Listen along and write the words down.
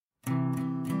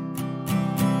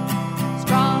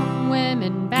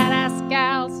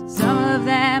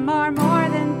them are more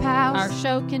than pals. Our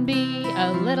show can be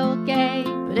a little gay,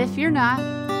 But if you're not,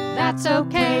 that's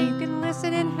okay. you can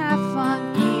listen and have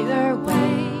fun either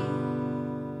way.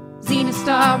 Xena,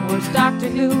 Star Wars, Doctor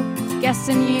Who, guests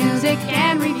and music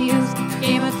and reviews.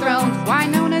 Game of Thrones,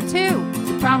 Winona too.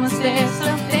 We promise there's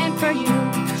something for you.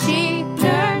 She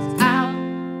nerds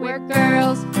out. We're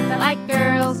girls that like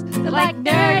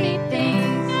nerdy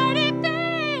things. Nerdy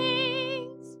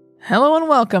things. Hello and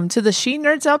welcome to the She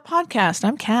Nerds Out podcast.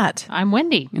 I'm Kat. I'm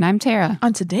Wendy. And I'm Tara.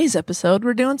 On today's episode,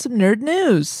 we're doing some nerd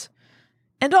news.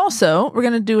 And also, we're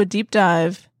going to do a deep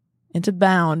dive into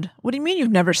Bound. What do you mean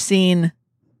you've never seen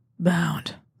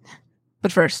Bound?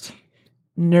 But first,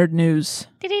 nerd news.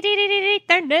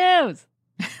 Nerd news.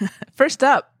 First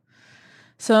up.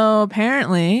 So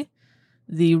apparently,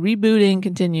 the rebooting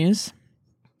continues.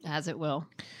 As it will.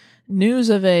 News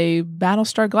of a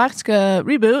Battlestar Galactica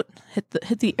reboot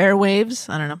hit the airwaves.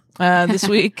 I don't know. This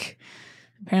week,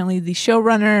 apparently the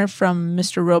showrunner from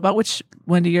Mr. Robot, which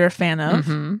Wendy you're a fan of.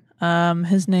 Mm-hmm.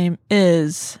 His name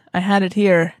is, I had it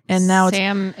here, and now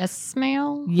Sam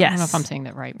Esmail? Yes. I don't know if I'm saying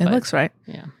that right. It looks right.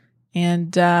 Yeah.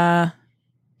 And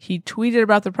he tweeted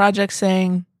about the project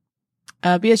saying,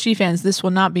 BSG fans, this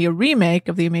will not be a remake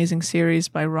of the amazing series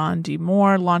by Ron D.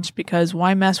 Moore, launched because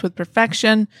why mess with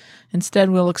perfection? Instead,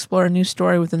 we'll explore a new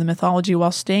story within the mythology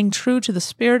while staying true to the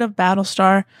spirit of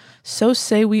Battlestar. So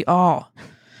say we all.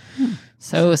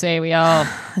 So say we all.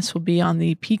 This will be on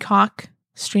the Peacock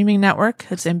streaming network.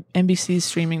 It's NBC's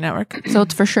streaming network. So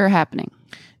it's for sure happening.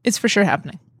 It's for sure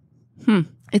happening.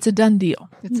 It's a done deal.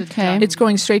 It's Okay. It's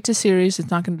going straight to series. It's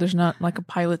not going. There's not like a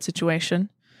pilot situation.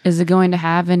 Is it going to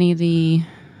have any of the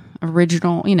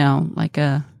original, like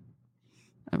a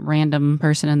random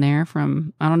person in there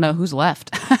from, I don't know who's left,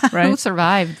 Right. who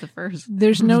survived the first?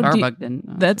 There's no. Starbuck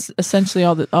didn't. That's essentially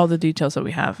all the details that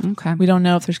we have. Okay. We don't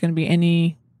know if there's going to be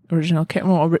any original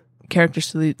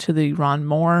characters to the Ron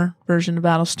Moore version of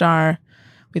Battlestar.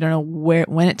 We don't know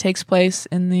when it takes place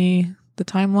in the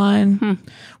timeline.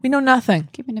 We know nothing.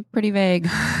 Keeping it pretty vague.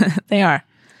 They are,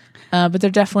 but they're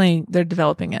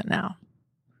developing it now.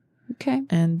 Okay.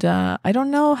 And I don't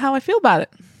know how I feel about it.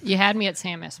 You had me at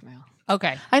Sam Esmail.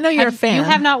 Okay. I know you're a fan. You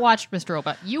have not watched Mr.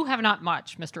 Robot. You have not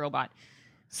watched Mr. Robot.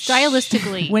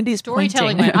 Stylistically, Wendy's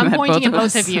storytelling. pointing. I'm At pointing at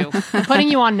both both of of you. I'm putting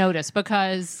you on notice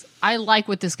because I like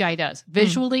what this guy does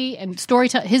visually and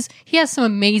storytelling. He has some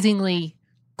amazingly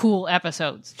cool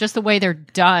episodes. Just the way they're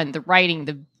done, the writing,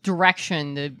 the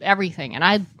direction, the everything. And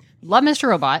I love Mr.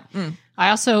 Robot. I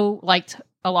also liked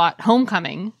a lot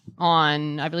Homecoming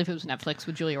on, I believe it was Netflix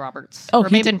with Julia Roberts. Oh, or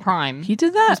maybe in Prime. He did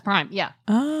It was that. Prime, yeah.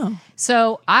 Oh,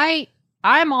 So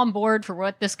I'm on board for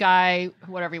what this guy,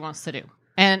 whatever he wants to do.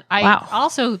 And I Wow.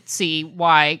 also see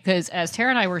why, because as Tara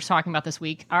and I were talking about this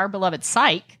week, our beloved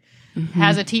Psych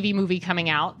has a TV movie coming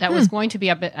out that was going to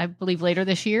be, I believe, later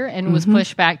this year and was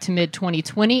pushed back to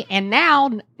mid-2020. And now,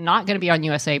 not going to be on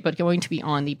USA, but going to be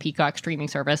on the Peacock streaming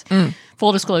service.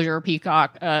 Full disclosure,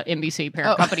 Peacock, NBC,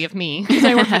 parent company of me, because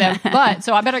I work for them. But,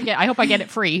 so I hope I get it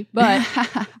free. But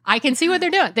I can see what they're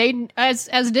doing. They,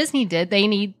 as Disney did, they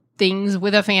need things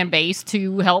with a fan base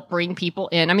to help bring people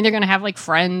in. I mean, they're going to have like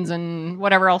Friends and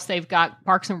whatever else they've got,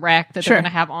 Parks and Rec, that Sure. they're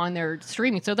going to have on their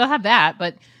streaming. So they'll have that,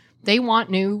 but they want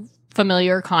new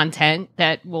familiar content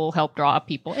that will help draw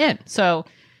people in. So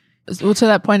well, to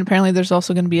that point, apparently there's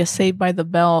also going to be a Saved by the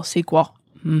Bell sequel.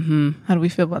 Mm-hmm. How do we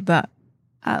feel about that?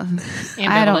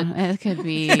 I don't. It could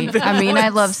be. I mean, I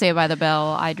love Saved by the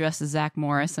Bell. I dress as Zach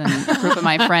Morris, and a group of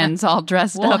my friends all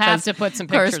dressed we'll up have as to put some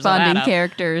pictures of corresponding that up.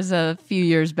 characters a few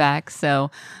years back. So,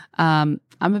 I'm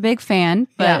a big fan.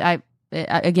 But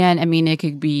again, I mean, it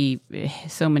could be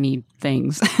so many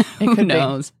things. Who could be.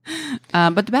 knows?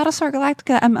 But the Battlestar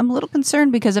Galactica, I'm a little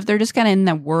concerned because if they're just kind of in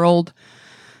that world,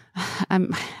 I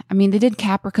mean, they did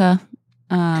Caprica.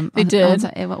 They did.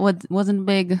 It wasn't a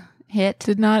big hit.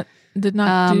 Did not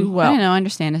do well. I know. I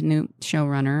understand a new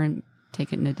showrunner and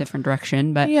take it in a different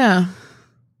direction, but Yeah.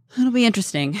 it'll be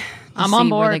interesting. I'm to on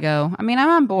see where board. they go. I mean, I'm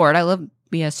on board. I love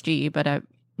BSG, but if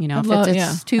it's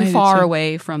I too do far too.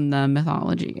 away from the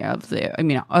mythology of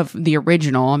the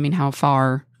original. I mean, how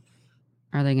far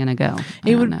are they going to go?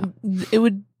 I don't know.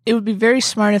 It would be very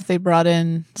smart if they brought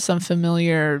in some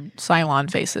familiar Cylon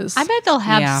faces. I bet they'll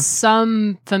have Yeah.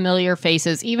 some familiar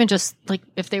faces, even just like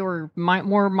if they were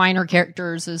more minor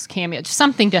characters as cameo, just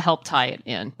something to help tie it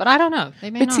in. But I don't know.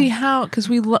 They may But not. see how, because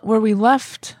where we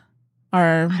left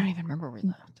our I don't even remember where we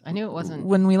left. I knew it wasn't.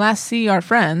 when we last see our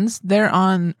friends, they're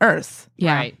on Earth,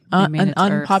 Yeah. Right. They made an it to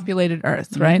Earth. unpopulated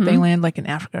Earth, right? They land like in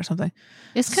Africa or something.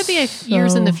 This could be a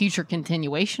years in the So- future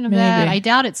continuation of that. Maybe. I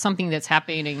doubt it's something that's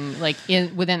happening like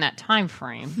within that time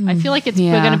frame. I feel like it's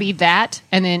Yeah. going to be that,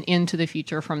 and then into the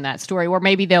future from that story, or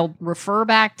maybe they'll refer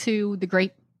back to the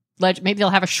great legend. Maybe they'll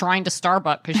have a shrine to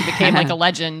Starbuck because she became like a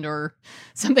legend or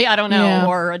something. I don't know, Yeah.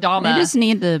 or Adama. They just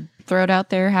need to throw it out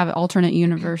there, have an alternate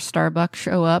universe Starbucks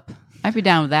show up. I'd be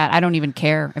down with that. I don't even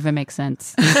care if it makes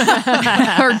sense.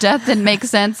 Her death didn't make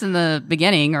sense in the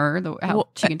beginning, or how Well,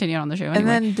 she continued on the show And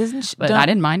anyway. then doesn't she, But don't- I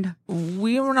didn't mind.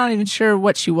 we were not even sure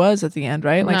what she was at the end,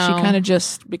 right? Like she No. kind of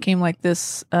just became like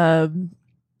this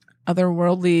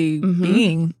otherworldly Mhm.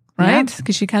 being, Yeah. right?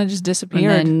 Because she kind of just And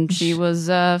disappeared. then she was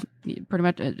pretty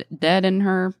much dead in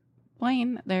her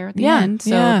plane there at the Yeah, end. So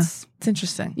yeah. it's, It's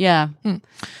interesting. yeah.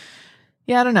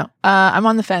 Yeah, I don't know. I'm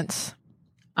on the fence.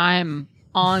 I'm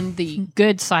on the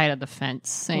good side of the fence,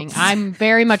 saying I'm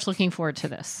very much looking forward to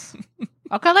this.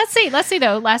 Okay, let's see. Let's see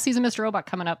though. Last season, Mr. Robot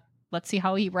coming up. Let's see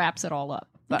how he wraps it all up.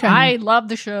 But Okay. I love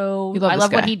the show. You love I this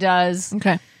love what guy. he does.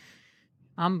 Okay.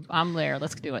 I'm there.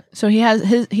 Let's do it. So he has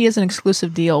an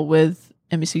exclusive deal with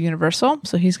NBC Universal.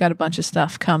 So he's got a bunch of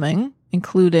stuff coming,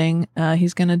 including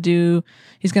he's going to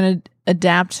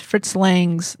adapt Fritz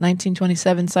Lang's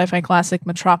 1927 sci-fi classic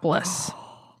Metropolis.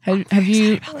 Have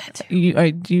you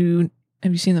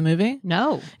seen the movie?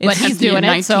 No, It's but he's the doing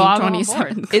it, so I'm on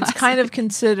 1927 board. It's kind of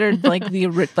considered like the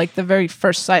very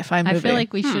first sci-fi movie. I feel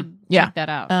like we should Yeah. check that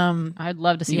out. um I'd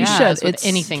love to see You what he should. does with It's-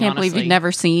 anything. Can't believe honestly. you've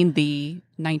never seen the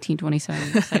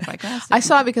 1927 sci-fi classic. I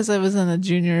saw it because I was in a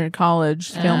junior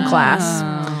college film class.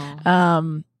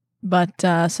 Oh. But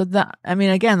so that, I mean,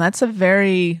 again, that's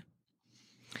an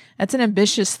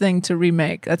ambitious thing to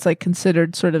remake. That's like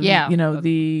considered sort of, Yeah.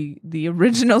 the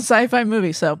original sci-fi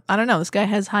movie. So I don't know. This guy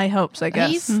has high hopes, I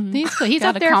guess. He's Got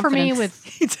up a there for me confidence. with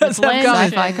He does with have Lynch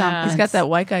confidence. Sci-fi and, confidence. He's got that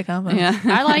white guy confidence.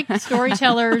 Yeah. I like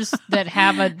storytellers that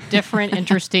have a different,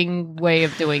 interesting way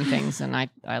of doing things, and I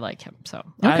like him. So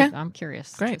Okay. I'm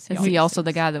curious. Great. to see Is all he these also the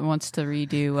things. guy that wants to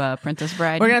redo Princess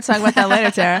Bride? We're going to talk about that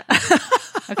later, Tara.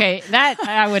 Okay, that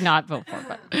I would not vote for,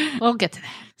 but we'll get to that.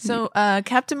 So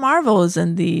Captain Marvel is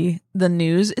in the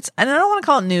news. And I don't want to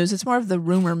call it news. It's more of the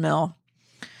rumor mill.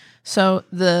 So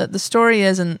the story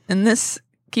is, and this,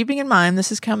 keeping in mind,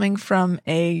 this is coming from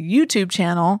a YouTube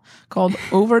channel called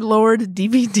Overlord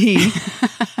DVD.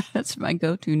 That's my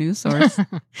go-to news source.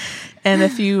 And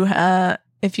if you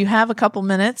have a couple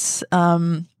minutes,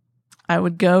 I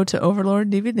would go to Overlord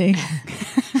DVD.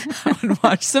 I would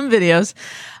watch some videos.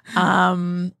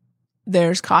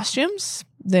 There's costumes,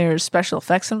 there's special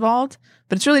effects involved,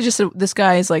 but it's really just this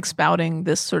guy is like spouting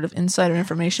this sort of insider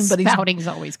information. But Spouting's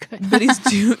always good. but he's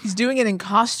doing it in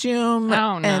costume,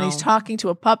 Oh, no. and he's talking to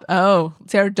a puppet. Oh,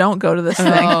 Sarah, don't go to this thing.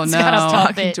 Oh, He's no.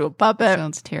 talking Puppet. to a puppet.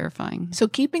 Sounds terrifying. So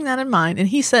keeping that in mind, and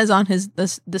he says on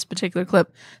this particular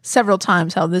clip several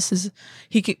times how this is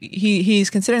he's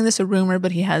considering this a rumor,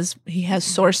 but he has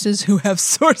sources who have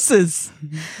sources.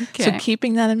 Okay. So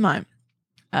keeping that in mind,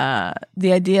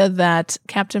 the idea that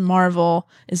Captain Marvel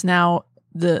is now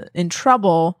in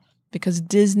trouble because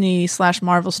Disney /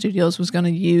 Marvel Studios was going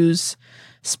to use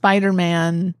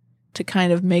Spider-Man to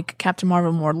kind of make Captain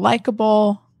Marvel more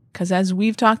likable. Because as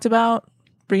we've talked about,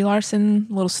 Brie Larson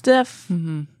a little stiff,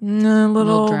 Mhm. a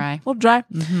little dry.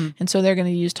 Mhm. and so they're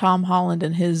going to use Tom Holland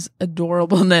and his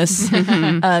adorableness,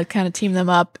 kind of team them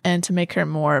up and to make her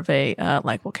more of a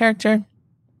likable character.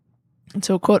 And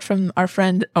so a quote from our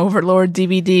friend Overlord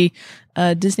DVD,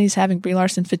 Disney's having Brie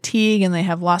Larson fatigue and they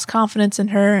have lost confidence in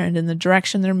her and in the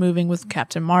direction they're moving with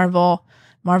Captain Marvel.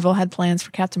 Marvel had plans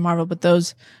for Captain Marvel, but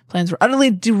those plans were utterly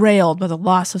derailed by the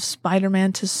loss of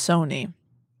Spider-Man to Sony.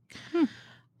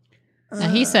 Now,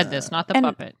 he said this, not the And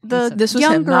puppet. He The said This was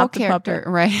young him, girl not the character,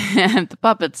 puppet. right? The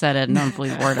puppet said it, and I don't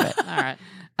believe a word of it. this.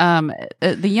 All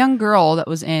right. The young girl that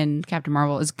was in Captain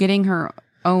Marvel is getting her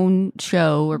own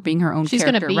show or being her own She's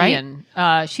going character, to be right? in.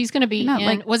 She's going to be No, in.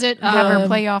 like, Was it? Have her Um,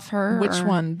 play off her? Which or-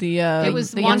 one? The It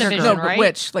was the younger WandaVision, girl. no, but right?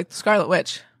 which? Like the Scarlet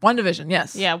Witch. WandaVision,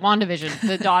 yes. Yeah, WandaVision.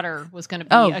 The daughter was going to be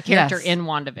Oh, a character yes. in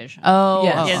WandaVision. Oh,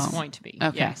 Yes. Is oh. going to be.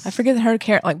 Okay. Yes. I forget her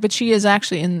character, but she is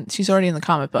actually she's already in the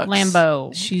comic books.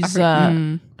 Lambeau. She's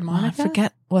Mm. I Monica?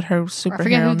 forget what her superhero I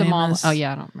forget who the name mom. is. Oh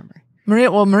yeah, I don't remember.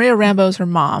 Maria Rambeau's her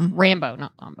mom. Rambo,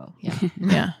 not Lambo. Yeah,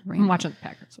 Yeah. I'm watching the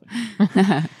Packers.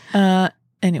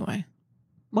 Anyway,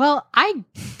 Well, I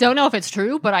don't know if it's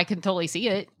true, but I can totally see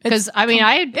it. Because,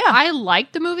 I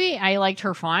liked the movie. I liked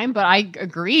her fine, but I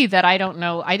agree that I don't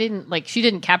know. She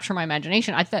didn't capture my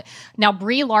imagination. I thought, now,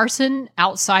 Brie Larson,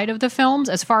 outside of the films,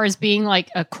 as far as being like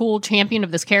a cool champion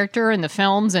of this character in the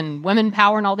films and women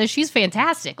power and all this, she's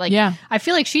fantastic. Like, I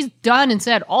feel like she's done and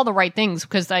said all the right things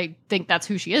because I think that's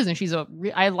who she is.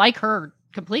 And I like her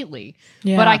completely.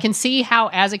 But I can see how,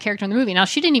 as a character in the movie, now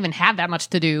she didn't even have that much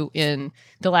to do in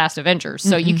The Last Avengers,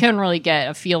 so you couldn't really get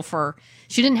a feel for,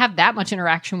 she didn't have that much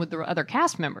interaction with the other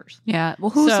cast members. Yeah.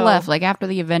 Well, who's left? Like after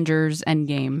the Avengers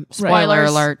Endgame, spoiler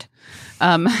alert.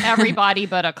 Everybody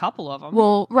but a couple of them.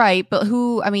 Well, right, but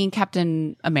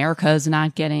Captain America is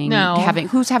not getting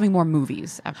who's having more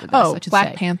movies after this? Oh,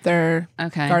 Black Panther,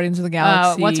 Guardians of the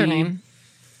Galaxy. What's her name?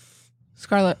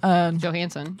 Scarlett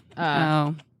Johansson.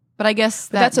 But I guess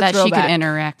that she could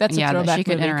interact. That's a throwback she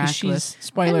could movie interact with.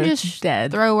 Spoiler, just dead.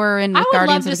 Throw her in with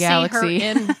Guardians of the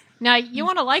Galaxy. Now you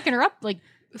want to liken her up like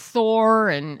Thor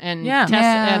and Tessa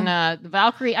and the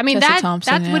Valkyrie. I mean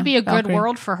that would be a good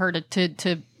world for her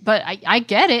to. But I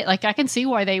get it. Like I can see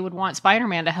why they would want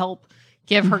Spider-Man to help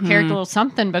give her character a little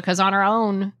something, because on her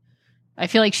own, I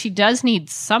feel like she does need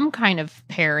some kind of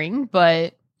pairing.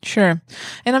 But sure,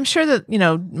 and I'm sure that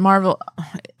Marvel,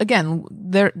 again,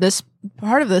 this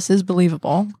part of this is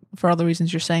believable for all the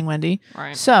reasons you're saying, Wendy.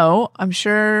 Right. So I'm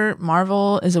sure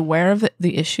Marvel is aware of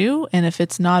the issue, and if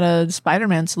it's not a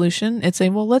Spider-Man solution, it's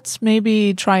let's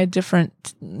maybe try a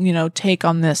different take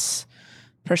on this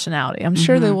personality. I'm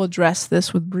sure they will address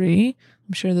this with Brie.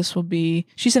 I'm sure this will be,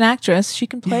 she's an actress. She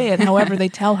can play it however they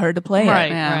tell her to play it.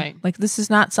 Right. Like this is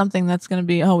not something that's going to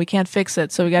be, we can't fix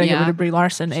it, so we got to get rid of Brie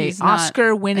Larson, She's a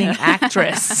Oscar-winning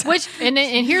actress. Which, and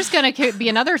here's going to be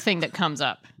another thing that comes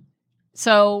up.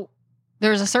 So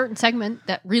there's a certain segment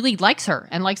that really likes her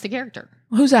and likes the character.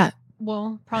 Who's that?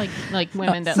 Well, probably like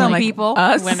women that some like people,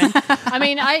 us. Women. I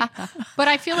mean, but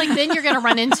I feel like then you're going to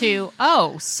run into,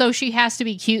 so she has to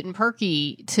be cute and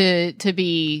perky to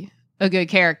be a good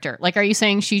character. Like, are you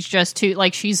saying she's just too,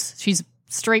 like, she's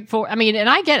straightforward? I mean, and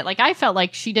I get it. Like, I felt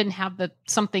like she didn't have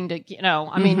something to,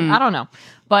 I mean, I don't know,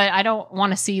 but I don't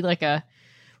want to see like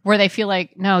where they feel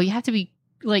like, no, you have to be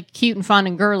like cute and fun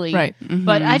and girly. Right.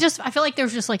 But I feel like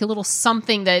there's just like a little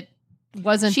something that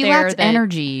wasn't she there. Lacked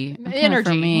energy.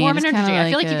 For me. More of an energy. I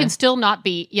feel like you can still not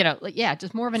be,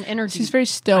 just more of an energy. She's very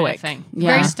stoic. Kind of thing.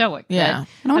 Yeah. Very stoic. Yeah.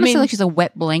 I don't want to say like she's a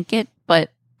wet blanket,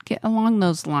 but get along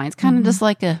those lines. Kind of just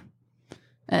like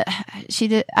she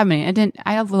did. I mean,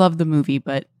 I love the movie,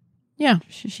 but yeah,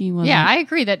 she wasn't. Yeah, I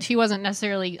agree that she wasn't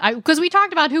necessarily, because we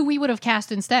talked about who we would have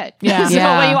cast instead. Yeah. So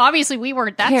obviously we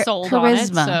weren't that sold on it.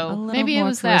 So maybe it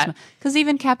was charisma. that. Because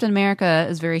even Captain America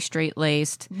is very straight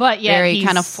laced, but very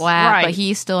kind of flat. Right. But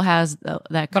he still has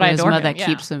that charisma that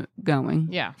keeps him going.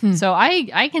 Yeah. So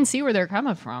I can see where they're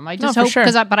coming from. I just hope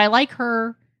but I like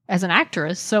her as an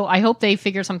actress, so I hope they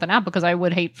figure something out, because I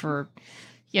would hate for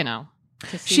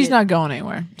she's not going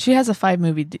anywhere. She has a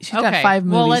 5-movie. She's got 5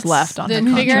 movies left on her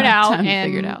contract. Figure it out,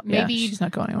 and maybe she's not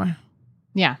going anywhere.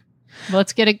 Yeah,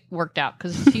 let's get it worked out,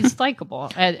 because she's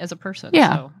likable as a person.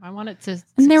 Yeah, so I want it to. And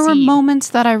succeed. there were moments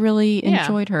that I really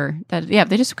enjoyed her. That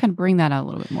they just kind of bring that out a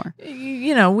little bit more.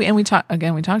 We talked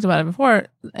about it before.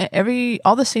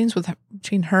 All the scenes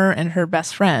between her and her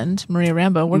best friend Maria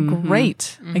Rambeau were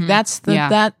great. Like that's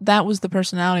that was the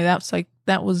personality.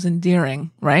 That was endearing,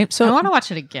 right? So I want to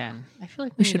watch it again. I feel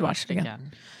like we should watch it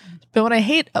again. But what I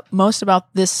hate most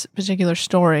about this particular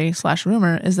story /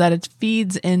 rumor is that it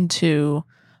feeds into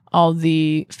all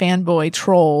the fanboy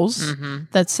trolls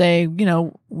that say,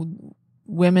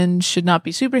 women should not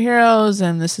be superheroes,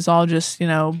 and this is all just,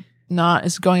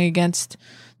 is going against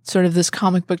sort of this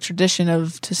comic book tradition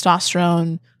of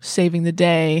testosterone saving the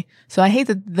day. So I hate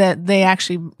that they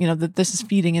actually, that this is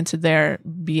feeding into their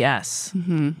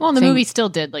BS. Well, the movie still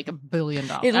did like $1 billion.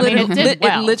 It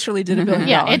literally did $1 billion.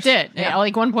 Yeah, it did. Yeah,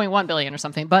 like 1.1 billion or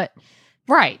something. But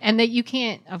right, and that you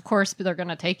can't. Of course, they're going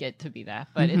to take it to be that.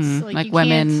 But it's like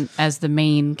women as the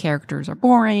main characters are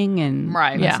boring and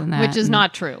right, which is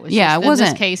not true. It's it wasn't.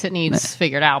 In this case, it needs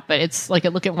figured out. But it's like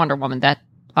look at Wonder Woman. That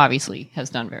obviously has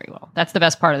done very well. That's the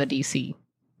best part of the DC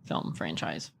film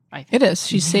franchise. I think it is.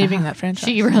 She's saving that franchise.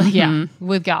 She really,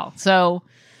 with Gal. So,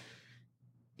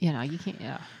 you can't.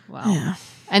 Yeah. Well. Yeah.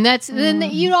 And that's then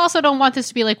you also don't want this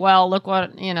to be like, well, look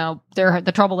what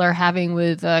the trouble they're having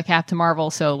with Captain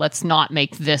Marvel. So let's not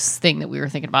make this thing that we were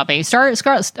thinking about. But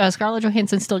Scarlett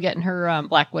Johansson's still getting her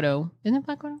Black Widow. Isn't it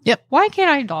Black Widow? Yep. Why can't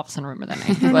I all of a sudden remember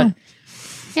that name? But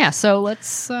yeah, so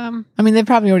let's. They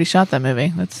probably already shot that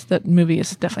movie. That movie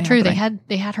is definitely true. happening.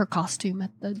 They had her costume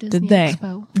at the Disney Did they?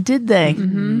 Expo. Did they?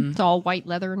 Mm-hmm. It's all white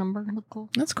leather number. Look cool.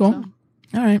 That's cool.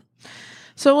 So. All right.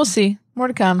 So we'll see. More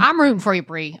to come. I'm rooting for you,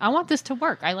 Brie. I want this to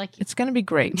work. I like you. It's going to be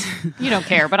great. You don't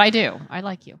care, but I do. I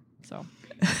like you. So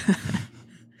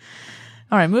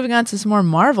All right, moving on to some more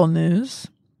Marvel news.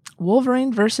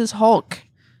 Wolverine versus Hulk.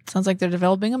 Sounds like they're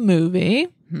developing a movie,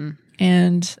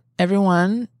 and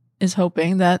everyone is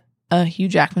hoping that Hugh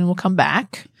Jackman will come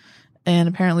back. And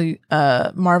apparently,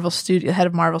 head of Marvel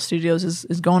Studios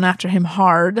is going after him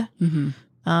hard.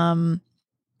 And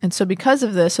so because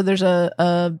of this, so there's an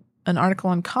article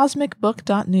on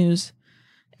cosmicbook.news,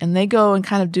 and they go and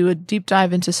kind of do a deep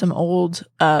dive into some old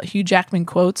Hugh Jackman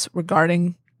quotes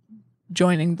regarding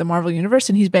joining the Marvel Universe.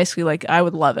 And he's basically like, I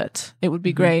would love it. It would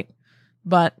be great.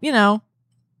 But,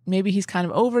 maybe he's kind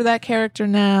of over that character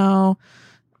now.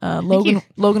 Logan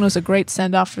was a great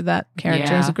send-off for that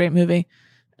character. It was a great movie.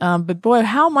 But boy,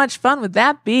 how much fun would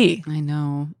that be? I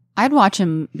know. I'd watch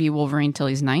him be Wolverine till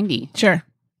he's 90. Sure.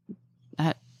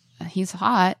 He's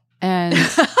hot and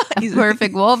he's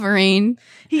perfect Wolverine.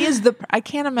 He is I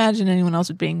can't imagine anyone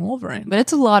else being Wolverine. But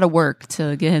it's a lot of work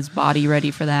to get his body ready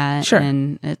for that. Sure.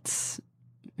 And it's,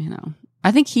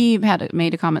 I think he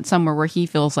made a comment somewhere where he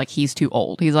feels like he's too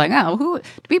old. He's like, oh, do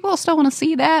people still want to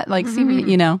see that? Like, see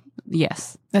me,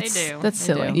 Yes. That's do. That's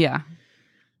They silly. do. Yeah.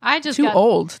 I just Too got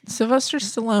old. Sylvester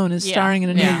Stallone is starring in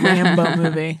a new Rambo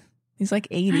movie. He's like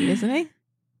 80, isn't he?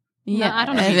 Yeah, I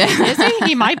don't know. Is he?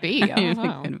 He might be. I don't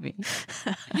know. Could be.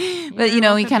 But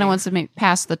he kind of wants to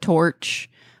pass the torch.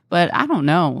 But I don't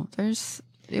know.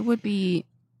 It would be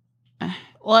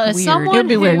Well, as weird. someone It'd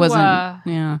be who weird.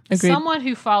 Yeah. Agreed. someone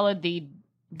who followed the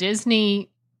Disney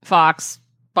Fox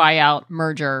buyout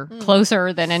merger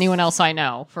closer than anyone else I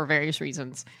know for various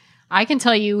reasons, I can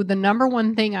tell you the number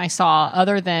one thing I saw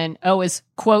other than, is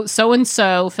quote,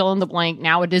 so-and-so, fill in the blank,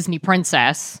 now a Disney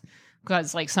princess.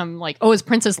 Because is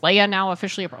Princess Leia now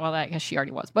officially, well, I guess she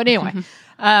already was. But anyway,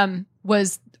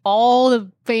 was all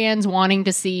the fans wanting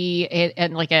to see it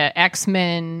and like a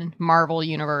X-Men Marvel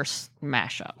Universe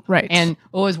mashup. Right. And,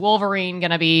 is Wolverine going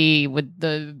to be with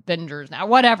the Avengers now?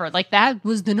 Whatever. Like that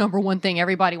was the number one thing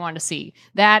everybody wanted to see.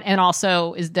 That, and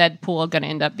also, is Deadpool going to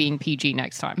end up being PG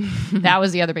next time? That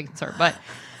was the other big concern. But,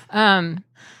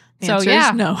 so Answer yeah,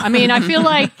 is no. I mean, I feel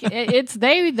like it's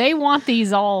they want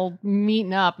these all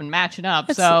meeting up and matching up.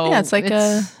 It's like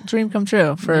a dream come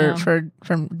true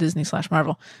from Disney /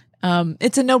 Marvel.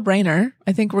 It's a no-brainer.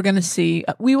 I think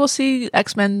we will see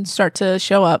X-Men start to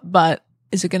show up, but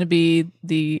is it going to be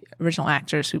the original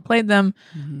actors who played them?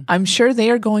 I'm sure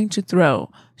they are going to throw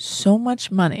so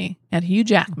much money at Hugh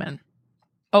Jackman.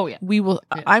 Oh yeah, We will.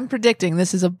 I'm predicting,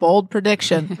 this is a bold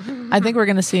prediction. I think we're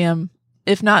going to see him,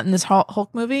 if not in this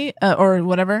Hulk movie or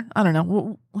whatever. I don't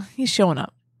know. He's showing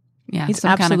up. Yeah, He's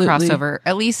some kind of absolutely- crossover.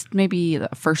 At least maybe the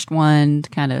first one to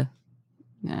kind of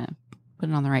put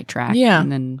it on the right track. Yeah.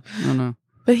 And then, I don't know.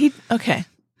 But but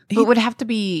It would have to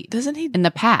be doesn't he? in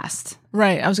the past.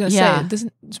 Right. I was going to Yeah. say,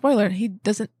 isn't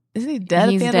isn't he dead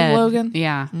He's at the dead. end of Logan?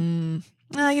 Yeah.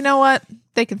 You know what?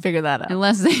 They can figure that out.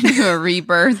 Unless they do a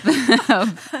rebirth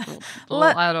of,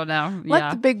 I don't know.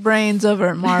 Let the big brains over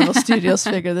at Marvel Studios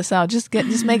figure this out. Just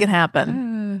make it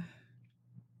happen.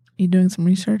 You doing some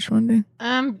research, Wendy?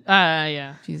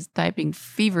 yeah. She's typing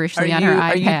feverishly on her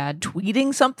Are you iPad.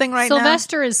 tweeting something right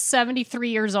Sylvester is 73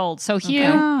 years old, so Hugh,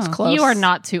 Oh. It's close. you are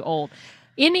not too old.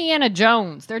 Indiana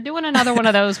Jones, they're doing another one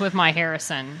of those with my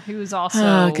Harrison, who's also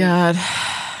now? Oh God!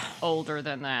 older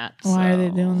than that. Why are they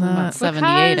so- doing that? About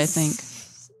 78, I think.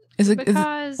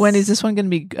 Because Wendy? Is this one going to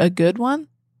be a good one?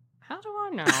 How do I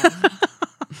know?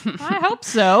 I hope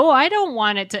so. I don't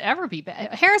want it to ever be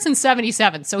bad. Harrison's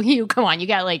 77, so Hugh, come on, you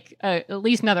got like at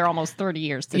least another almost 30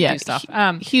 years to do stuff.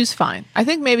 Hugh's fine. I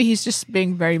think maybe he's just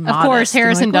being very modest. Of course, and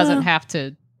Harrison like, doesn't well, have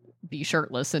to be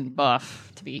shirtless and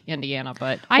buff to be Indiana,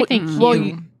 but I think well,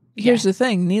 Hugh. Here's the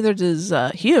thing: neither does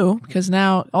Hugh, because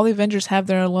now all the Avengers have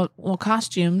their little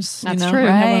costumes. That's you know? true. It's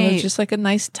Right. just like a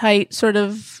nice, tight sort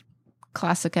of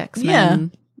Classic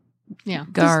X-Men Yeah.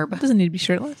 garb. Doesn't need to be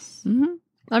shirtless. Mhm.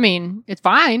 I mean, it's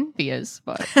fine if he is,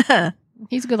 but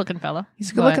he's a good looking fella.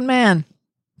 He's a good-looking man.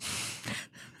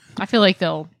 I feel like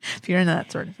they'll. If you're into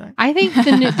that sort of thing. I think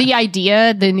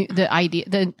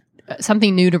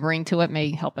something new to bring to it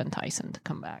may help entice him to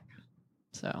come back.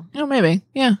 So Oh, maybe.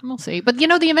 Yeah. we'll see. But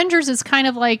the Avengers is kind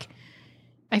of like,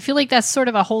 I feel like that's sort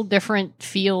of a whole different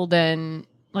feel than,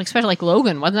 like, especially like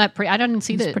Logan. Wasn't that I didn't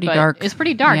see It's that. pretty but dark. It's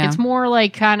pretty dark. Yeah. It's more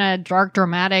like kind of dark,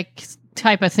 dramatic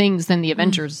type of things than the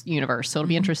Avengers universe. So it'll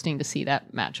be interesting to see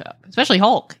that match up, especially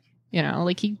Hulk.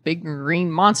 Like he's big green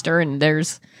monster, and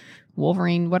there's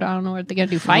Wolverine. I don't know what they're gonna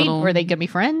do. Fight? Little- Or are they gonna be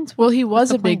friends? Well, he was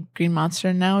the a big green monster.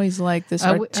 And now he's like this A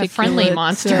articulate, friendly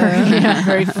monster.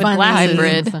 very With funny, glasses.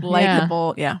 Hybrid. Yeah.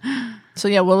 likable. Yeah. So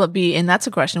yeah, will it be? And that's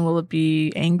a question. Will it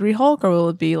be angry Hulk or will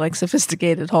it be like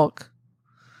sophisticated Hulk?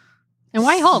 And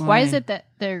why Hulk? Why is Why? it that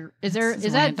there is This is is a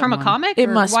that random from a one. comic? It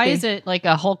or must why be. is it like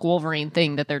a Hulk Wolverine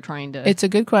thing that they're trying to? It's a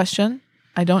good question.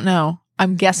 I don't know.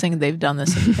 I'm guessing they've done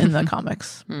this in the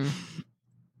comics.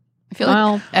 I feel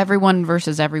Well- like everyone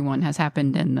versus everyone has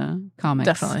happened in the comics.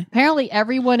 Definitely. Apparently,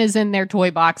 everyone is in their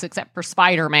toy box except for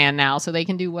Spider-Man now, so they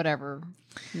can do whatever,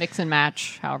 mix and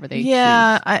match, however they.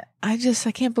 Yeah, choose.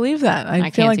 I can't believe that. I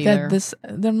feel can't like either. that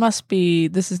there must be,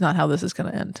 this is not how this is going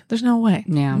to end. There's no way.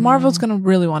 Yeah. Marvel's going to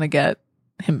really want to get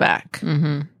him back.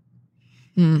 Mm-hmm.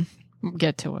 Hmm. We'll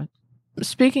get to it.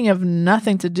 Speaking of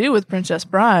nothing to do with Princess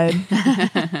Bride,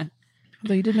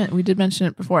 although we did mention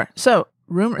it before. So,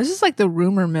 this is like the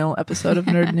rumor mill episode of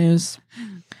Nerd News.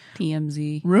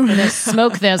 TMZ. Rumor.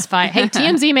 Smoke this fight. Hey,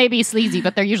 TMZ may be sleazy,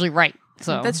 but they're usually right.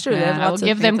 So That's true. They have I will lots of-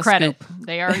 give they them have the credit.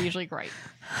 They are usually right.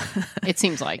 It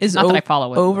seems like. Is Not that I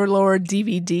follow it. Overlord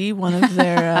DVD one of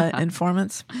their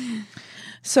informants?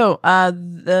 So,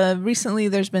 recently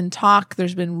there's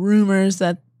been rumors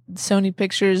that Sony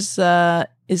Pictures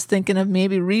is thinking of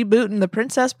maybe rebooting The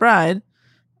Princess Bride.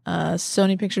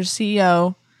 Sony Pictures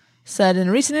CEO said in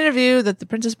a recent interview that The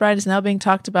Princess Bride is now being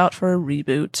talked about for a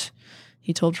reboot.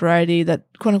 He told Variety that,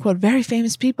 quote unquote, very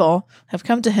famous people have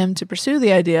come to him to pursue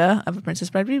the idea of a Princess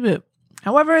Bride reboot.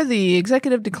 However, the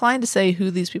executive declined to say who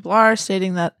these people are,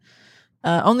 stating that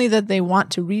only that they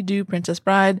want to redo Princess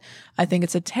Bride. I think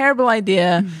it's a terrible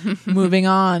idea. Moving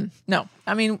on. No,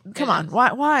 I mean, come on.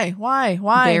 Why?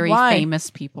 Very Why?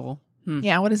 famous people.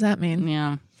 Yeah, what does that mean?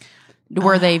 Yeah.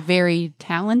 Were they very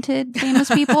talented, famous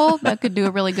people that could do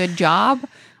a really good job?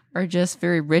 Or just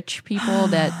very rich people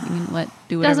that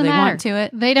do whatever Doesn't they matter. want to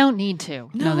it? They don't need to.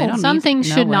 No, they don't Some need- things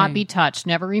no should not way. be touched.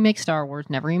 Never remake Star Wars.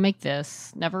 Never remake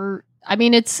this. Never. I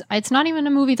mean, it's not even a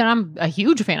movie that I'm a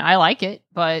huge fan. I like it,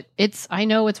 but I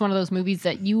know it's one of those movies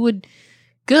that you would.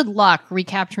 Good luck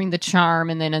recapturing the charm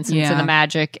and the innocence Yeah. and the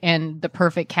magic and the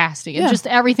perfect casting and Yeah. just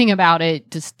everything about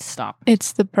it. Just stop.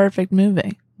 It's the perfect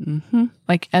movie. Mm-hmm.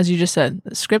 Like, as you just said,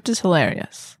 the script is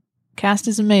hilarious. Cast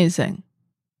is amazing.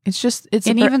 It's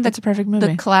And even it's a perfect movie.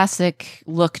 The classic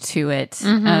look to it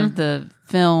Mhm. of the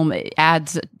film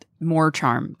adds more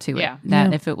charm to it. Yeah. That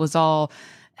Yeah. if it was all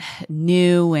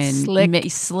new and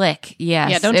slick,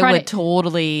 yes, Yeah, don't it try would to-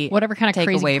 totally Whatever kind of take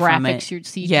crazy away from graphics, it. your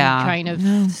CG Yeah. kind of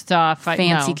No. stuff.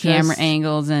 fancy no, camera just-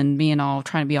 angles and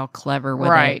trying to be all clever with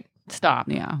Right. it. Stop.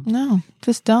 Yeah. No,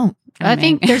 just don't. I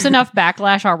think mean- there's enough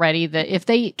backlash already that if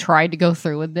they tried to go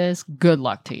through with this, good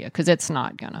luck to you because it's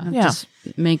not gonna. Yeah. Just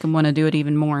make them want to do it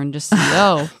even more and just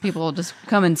see, people will just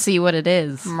come and see what it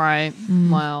is. Right. Mm.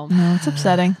 Well, No, it's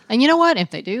upsetting. and you know what? If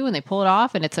they do and they pull it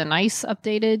off and it's a nice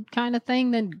updated kind of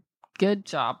thing, then good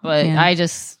job. But Yeah. I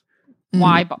just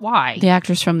why? But why? The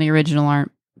actors from the original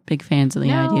aren't big fans of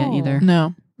the idea No. either.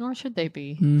 No. Nor should they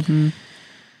be. Mm-hmm.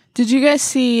 Did you guys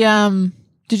see?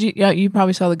 Did you? Yeah, you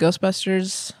probably saw the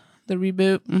Ghostbusters, the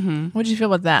reboot. Mm-hmm. What did you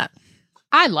feel about that?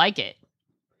 I like it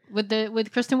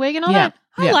with Kristen Wiig and all Yeah. that.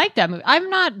 I like that movie. I'm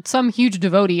not some huge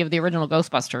devotee of the original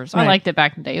Ghostbusters. Right. I liked it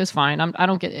back in the day. It was fine. I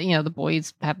don't get the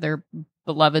boys have their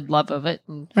beloved love of it.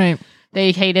 And Right.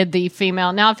 they hated the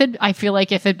female. Now, I feel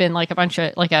like if it'd been like a bunch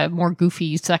of like a more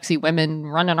goofy, sexy women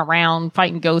running around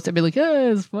fighting ghosts, I'd be like,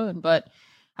 oh, it's fun. But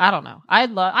I don't know. I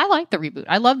like the reboot.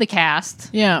 I love the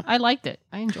cast. Yeah, I liked it.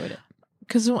 I enjoyed it.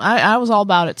 because I was all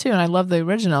about it too, and I love the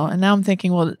original. And now I'm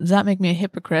thinking, well, does that make me a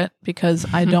hypocrite because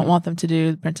I don't want them to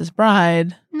do Princess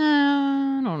Bride? No,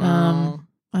 I don't know.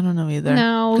 I don't know either.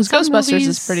 No, because some Ghostbusters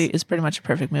movies- is pretty much a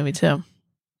perfect movie too.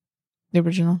 The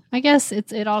original. I guess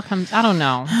it all comes. I don't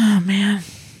know. Oh man,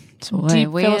 some Boy, deep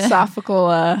we- philosophical.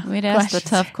 We'd ask the questions.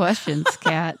 tough questions,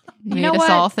 Kat. You Made know us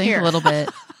what? all think Here. a little bit.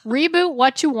 Reboot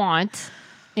what you want,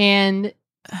 and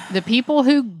the people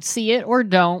who see it or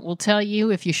don't will tell you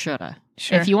if you shoulda.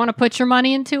 Sure. If you want to put your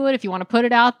money into it, if you want to put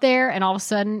it out there, and all of a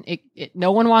sudden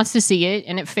no one wants to see it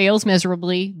and it fails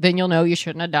miserably, then you'll know you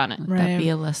shouldn't have done it. Right. That'd be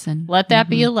a lesson. Let that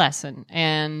be a lesson.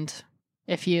 And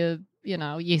if you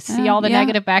see all the Yeah.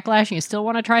 negative backlash and you still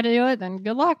want to try to do it, then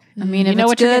good luck. I mean, You if know it's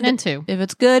what you're good, getting into. if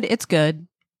it's good, it's good.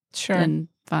 Sure. Then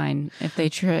fine. If they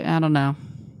try, I don't know.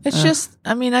 It's Ugh. just,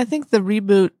 I mean, I think the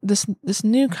reboot, this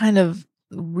new kind of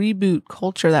reboot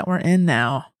culture that we're in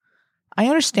now, I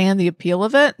understand the appeal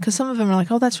of it because some of them are like,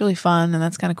 oh, that's really fun and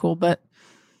that's kind of cool. But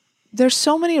there's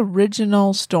so many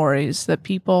original stories that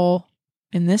people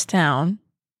in this town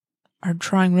are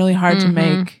trying really hard to Mhm.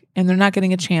 make, and they're not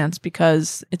getting a chance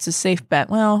because it's a safe bet.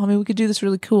 Well, I mean, we could do this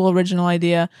really cool original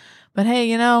idea, but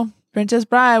hey, Princess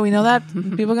Bride, we know that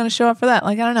people are going to show up for that.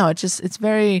 Like, I don't know. It's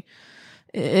very,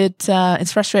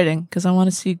 it's frustrating because I want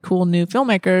to see cool new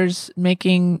filmmakers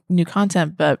making new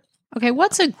content, but Okay,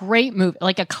 what's a great movie,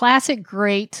 like a classic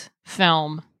great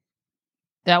film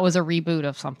that was a reboot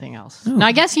of something else? Ooh. Now,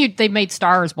 I guess they made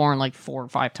Star is Born like 4 or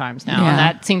 5 times now, Yeah. and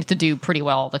that seems to do pretty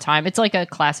well all the time. It's like a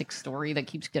classic story that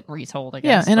keeps getting retold, I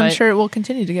Yeah, guess. and I'm But, sure it will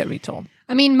continue to get retold.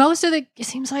 I mean, most of it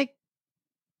seems like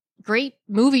great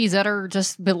movies that are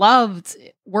just beloved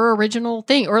were original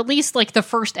thing, or at least like the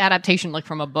first adaptation, like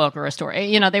from a book or a story.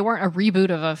 You know, they weren't a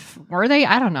reboot of were they?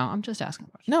 I don't know. I'm just asking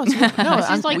questions. No, it's no. It's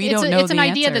just like we it's, don't know it's an the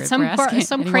idea answer that if we're asking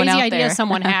some anyone crazy out idea there.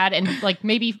 someone had, and like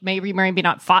maybe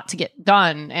not fought to get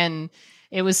done, and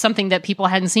it was something that people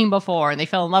hadn't seen before, and they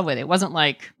fell in love with. It wasn't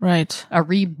like right. a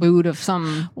reboot of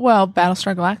some. Well,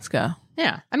 Battlestar Galactica.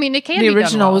 Yeah, I mean, it can. The be done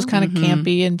original well. was kind of Mhm.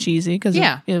 campy and cheesy because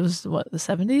Yeah. it was what the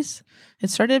 70s it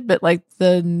started, but like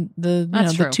the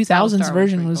That's the true. 2000s Battlestar was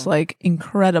version pretty was cool. like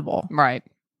incredible. right.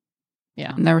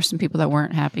 Yeah, And there were some people that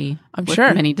weren't happy. I'm with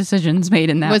sure. many decisions made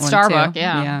in that With one, Starbuck, too.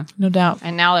 yeah. No doubt.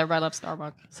 and now everybody loves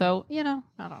Starbucks. So I don't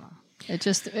know. It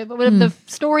just the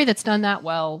story that's done that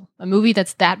well, a movie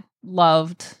that's that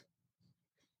loved.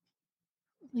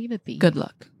 Leave it be. Good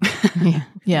luck. Yeah.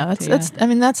 Yeah, that's. I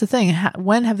mean, that's the thing.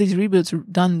 When have these reboots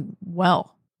done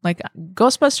well? Like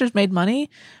Ghostbusters made money,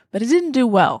 but it didn't do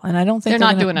well, and I don't think They're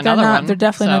not doing another one, They're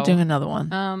definitely not so- doing another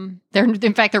one. They're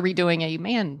in fact they're redoing a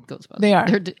Man Ghostbusters. They are.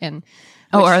 and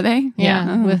Oh, which- are they?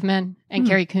 yeah, Oh. with men, and Hmm.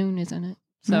 Carrie Coon is in it.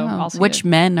 So Oh. I'll see Which it.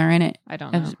 men are in it? I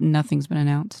don't know. Nothing's been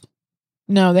announced.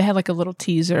 No, they had like a little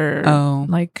teaser. Oh.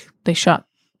 Like they shot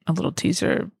a little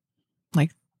teaser,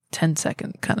 like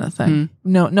 10-second kind of thing.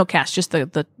 Hmm. No cast, just the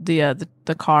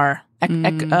car.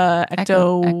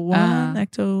 Ecto one,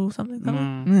 Ecto something.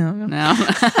 Yeah. No.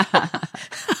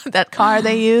 That car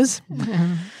they use.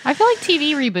 I feel like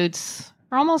TV reboots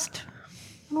are almost,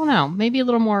 I don't know, maybe a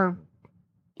little more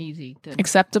easy to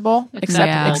Acceptable.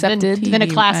 acceptable Accepted. than a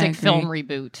TV, I classic agree. film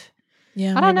reboot.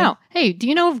 Yeah, I don't maybe. know. Hey, do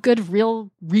you know of good,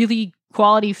 really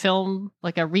quality film,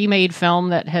 like a remade film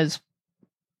that has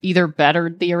either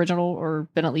bettered the original or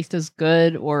been at least as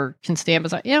good or can stand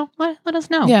beside? Let us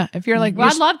know. Yeah, if you're like Well,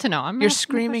 you're, I'd love to know. you're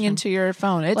screaming into your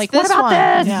phone. It's like, this what about one.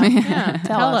 this? Yeah. Yeah,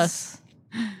 tell us.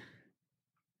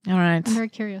 All right. I'm very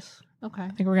curious. Okay. I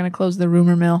think we're gonna close the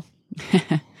rumor mill.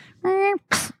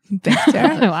 Thanks,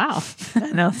 Tara. Wow.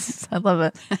 I know. I love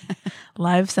it.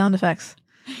 Live sound effects.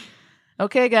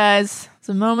 Okay, guys. It's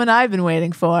a moment I've been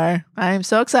waiting for. I am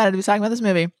so excited to be talking about this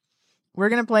movie. We're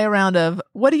going to play a round of,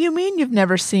 what do you mean you've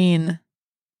never seen ...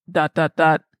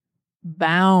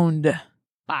 Bound.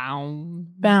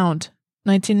 Bound.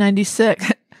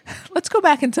 1996. Let's go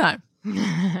back in time.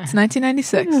 It's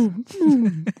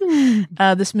 1996.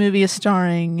 This movie is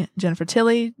starring Jennifer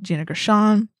Tilly, Gina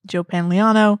Gershon, Joe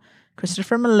Pantoliano,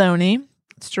 Christopher Maloney.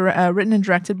 It's written and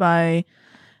directed by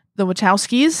the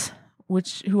Wachowskis,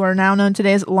 who are now known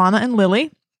today as Lana and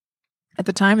Lily. At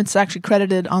the time, it's actually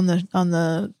credited on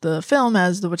the film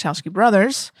as the Wachowski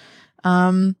brothers.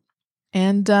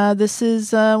 This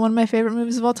is one of my favorite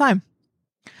movies of all time.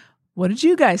 What did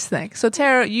you guys think? So,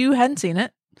 Tara, you hadn't seen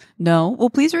it. No. Well,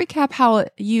 please recap how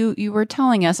you were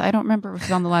telling us. I don't remember if it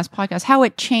was on the last podcast. How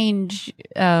it changed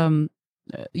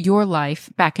your life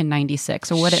back in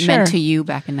 '96, or what it meant Sure. to you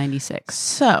back in '96.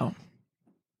 So,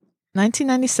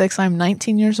 1996, I'm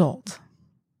 19 years old.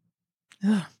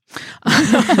 Ugh.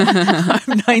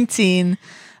 I'm 19.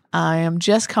 I am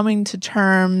just coming to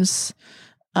terms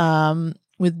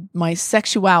with my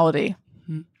sexuality.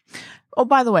 Mhm. Oh,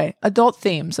 by the way, adult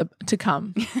themes to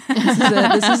come.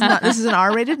 This is an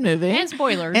R-rated movie. And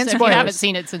spoilers. And If you spoilers. haven't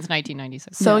seen it since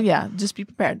 1996. So yeah, just be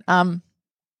prepared.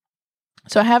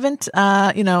 So I haven't,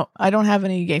 I don't have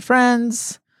any gay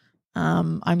friends.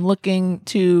 I'm looking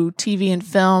to TV and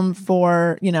film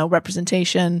for,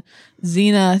 representation.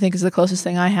 Xena, I think, is the closest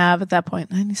thing I have at that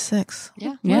point. 96.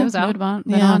 Yeah. Yeah, it was out. been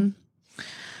Yeah. on.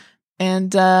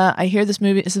 And I hear this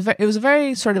movie. It was a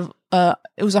very sort of,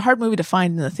 it was a hard movie to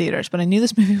find in the theaters, but I knew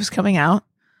this movie was coming out.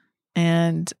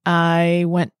 And I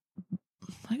went,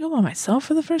 I go by myself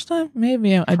for the first time?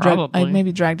 Maybe I Probably.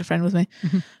 maybe dragged a friend with me.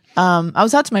 I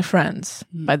was out to my friends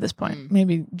by this point,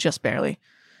 maybe just barely.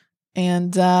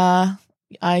 And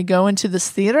I go into this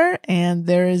theater, and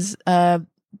there is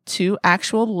 2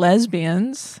 actual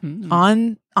lesbians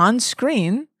Mm. on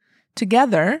screen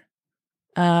together,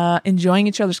 enjoying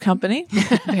each other's company.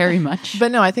 Very much.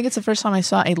 But no, I think it's the first time I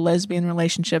saw a lesbian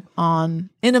relationship in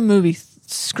a movie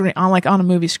screen, on a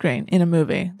movie screen in a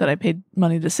movie that I paid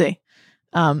money to see.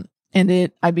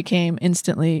 I became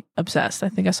instantly obsessed. I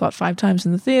think I saw it 5 times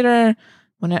in the theater.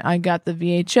 When I got the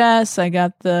VHS, I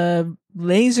got the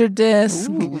laser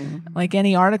disc, like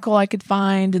any article I could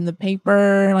find in the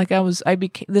paper.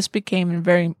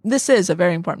 This is a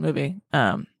very important movie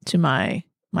to my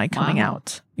coming Wow.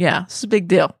 out. Yeah, this is a big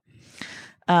deal.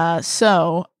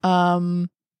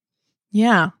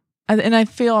 Yeah, and I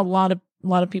feel a lot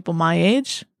of people my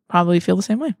age probably feel the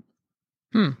same way.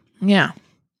 Yeah,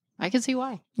 I can see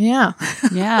why. yeah,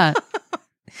 Yeah.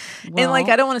 and like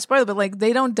I don't want to spoil it, but like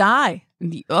they don't die.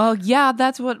 Oh yeah,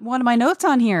 that's what one of my notes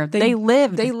on here. They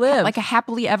live. They live like a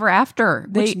happily ever after.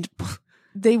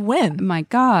 They win. My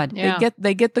God. Yeah.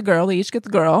 They get the girl. They each get the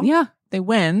girl. Yeah. They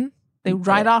win. They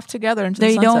ride off together into the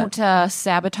They sunset. don't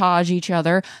sabotage each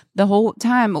other the whole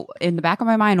time. In the back of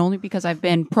my mind, only because I've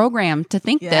been programmed to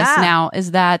think this now,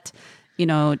 is that,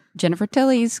 Jennifer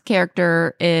Tilly's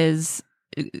character is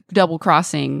double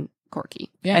crossing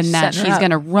Corky. Yeah, and that setting her she's up.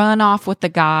 going to run off with the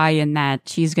guy and that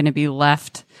she's going to be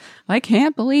left. I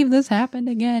can't believe this happened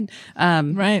again.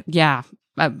 Right. Yeah.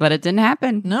 But it didn't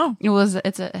happen. No.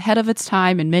 It's ahead of its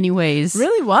time in many ways.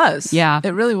 Really was. Yeah. It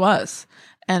really was.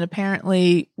 And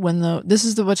apparently this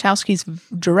is the Wachowskis'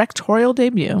 directorial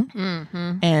debut,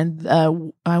 Mm-hmm. and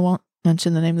I won't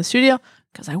mention the name of the studio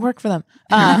because I work for them,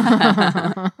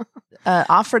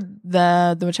 offered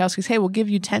the Wachowskis, hey, we'll give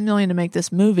you $10 million to make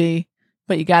this movie,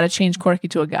 but you got to change Corky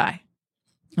to a guy.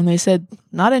 And they said,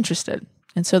 not interested.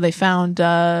 And so they found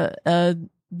Dino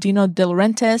De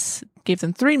Laurentiis, gave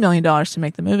them $3 million to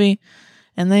make the movie,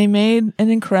 and they made an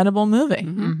incredible movie.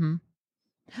 Mm-hmm.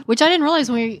 Which I didn't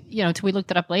realize when till we looked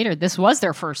it up later. This was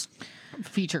their first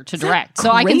feature to direct.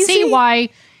 So I can see crazy? why,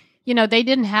 they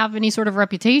didn't have any sort of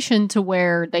reputation to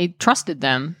where they trusted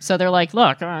them. So they're like,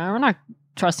 look, we're not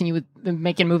trusting you with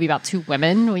making a movie about two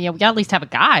women. We got to at least have a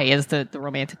guy as the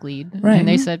romantic lead. Right. And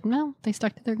they said, no, they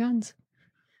stuck to their guns.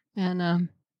 And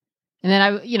then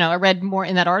I read more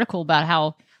in that article about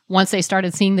how once they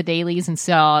started seeing the dailies and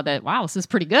saw that, wow, this is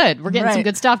pretty good. We're getting some Right.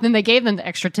 good stuff. Then they gave them the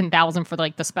extra $10,000 for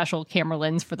like the special camera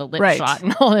lens for the lip Right. shot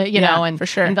and all that, Yeah, and for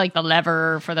sure. and like the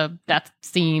lever for the death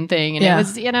scene thing. And Yeah.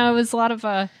 it was a lot of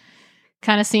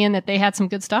kind of seeing that they had some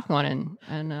good stuff going.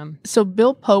 And So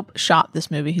Bill Pope shot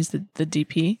this movie. He's the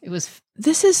DP. it was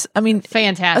This is, I mean,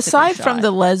 fantastic. aside from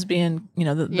the lesbian,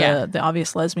 the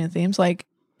obvious lesbian themes, like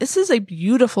this is a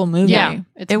beautiful movie. yeah,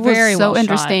 it's It was very so well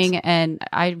interesting, shot. and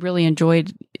I really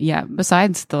enjoyed. Yeah,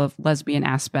 besides the lesbian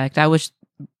aspect, I was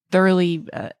thoroughly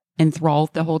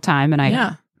enthralled the whole time, and I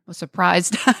Yeah. was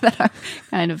surprised that I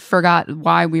kind of forgot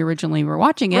why we originally were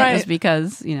watching it. Right. Was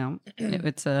because it's an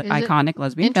Is it iconic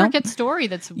lesbian film. Intricate story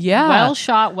that's Yeah. well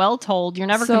shot, well told. You're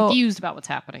never So- confused about what's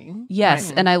happening. Yes,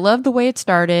 Right. and I love the way it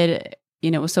started.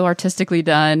 It was so artistically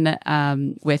done.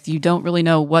 With you don't really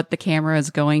know what the camera is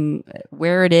going,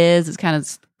 where it is. It's kind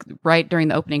of right during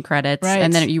the opening credits, Right.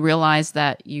 and then you realize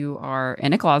that you are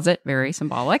in a closet, very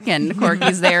symbolic, and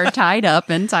Corky's there tied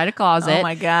up inside a closet. Oh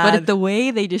my God. But the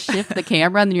way they just shift the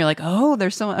camera, and then you're like, oh,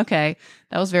 there's someone. Okay,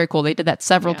 that was very cool. They did that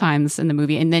several times in the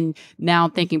movie, and then now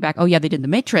thinking back, oh yeah, they did The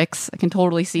Matrix. I can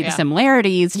totally see the Yeah.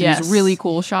 similarities to Yes. these really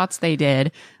cool shots they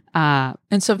did.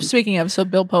 And so speaking of,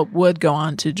 Bill Pope would go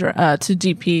on to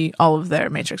DP all of their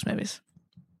Matrix movies.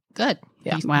 Good.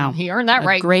 Yeah. Wow. He earned that A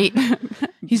right. great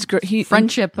He's great.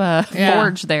 friendship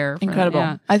forged there. Incredible.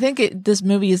 Yeah. I think this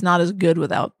movie is not as good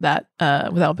without that.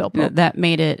 Without Bill Pope. That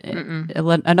made it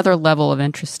another level of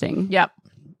interesting. Yep.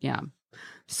 Yeah.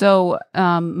 So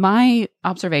my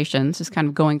observations, just kind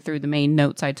of going through the main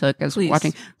notes I took as Please.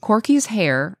 watching, Corky's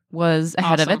hair was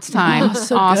ahead of Awesome. its time. Oh,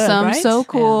 so good, awesome, right? so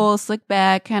cool, slick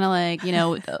back, kind of like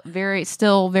very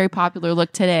popular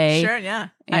look today. Sure. Yeah.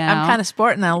 You I'm know? kind of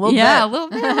sporting that a little Yeah, bit. a little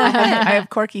bit. I have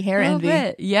Corky hair A little envy.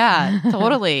 bit. Yeah,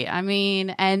 totally. I mean,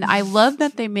 and I love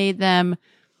that they made them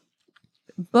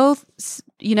both,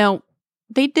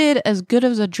 they did as good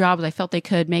of a job as I felt they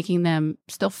could, making them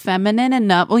still feminine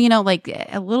enough. Well, like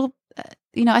a little,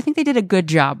 I think they did a good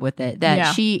job with it. That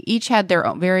Yeah. each had their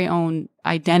very own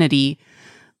identity,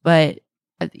 but,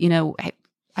 I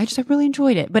really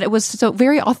enjoyed it. But it was so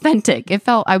very authentic. It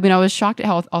felt, I was shocked at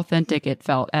how authentic it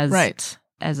felt as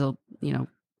a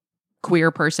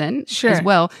queer person Sure. as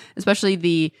well, especially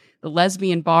the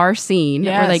lesbian bar scene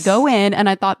where they Yes. go in, and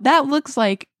I thought that looks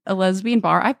like a lesbian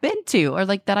bar I've been to or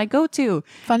like that I go to.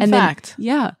 Fun And fact.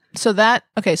 Yeah. So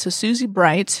Susie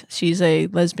Bright, she's a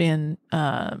lesbian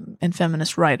and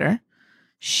feminist writer.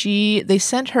 They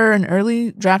sent her an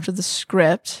early draft of the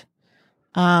script,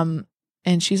 and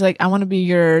she's like, I want to be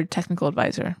your technical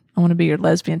advisor. I want to be your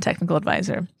lesbian technical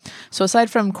advisor. So aside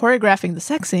from choreographing the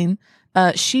sex scene,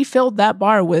 she filled that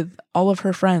bar with all of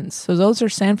her friends. So those are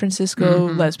San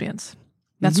Francisco lesbians.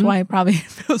 That's why it probably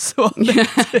feels so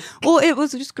authentic. Well, it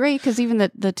was just great because even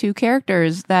the two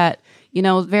characters that,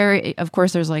 very, of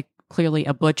course, there's like clearly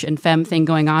a butch and femme thing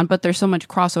going on, but there's so much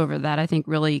crossover that I think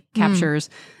really captures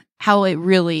how it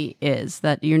really is,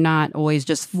 that you're not always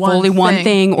just One fully one thing.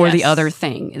 thing or the Yes. other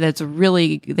thing. They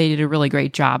did a really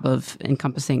great job of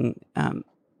encompassing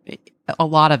a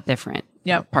lot of different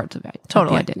Yep. parts of it,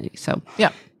 Totally. the identity. So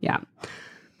Yep. yeah.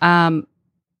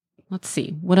 Let's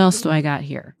see, what else do I got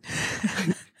here?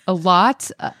 A lot.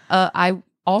 I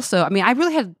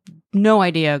really had no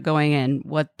idea going in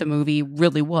what the movie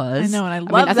really was. I know, and I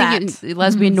love I that. think in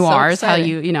lesbian So noir is how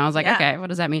exciting. I was like, Yeah. okay, what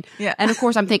does that mean? Yeah. And of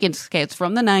course, I'm thinking, okay, it's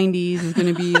from the 90s. It's going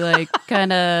to be like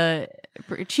kind of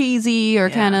cheesy or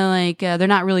Yeah. kind of like they're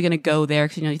not really going to go there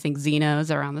because you think Xenos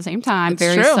are around the same time. It's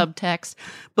Very true. subtext.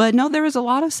 But no, there was a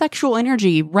lot of sexual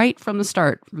energy right from the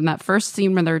start, from that first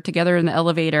scene when they're together in the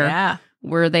elevator, Yeah.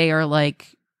 where they are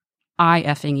like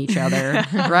eye-effing each other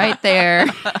right there.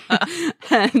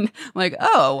 And like,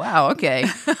 oh, wow, okay.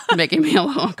 Making me a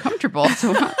little uncomfortable.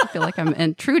 So I feel like I'm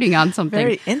intruding on something.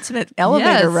 Very intimate elevator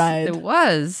Yes, ride. It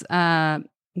was.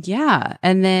 Yeah.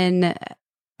 And then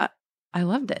I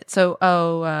loved it. So,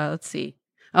 let's see.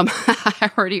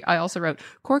 I also wrote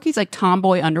Corky's like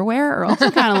tomboy underwear are also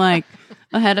kind of like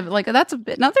ahead of it. Like that's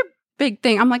another big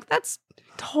thing. I'm like, that's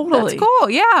Totally. cool.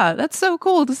 Yeah. That's so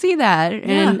cool to see that.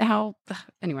 Yeah. And how,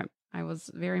 anyway, I was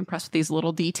very impressed with these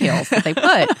little details that they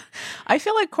put. I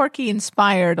feel like Corky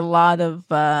inspired a lot of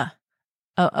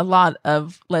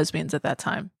lesbians at that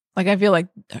time. Like I feel like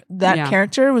that Yeah.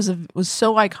 character was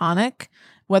so iconic.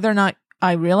 Whether or not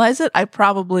I realize it, I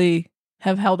probably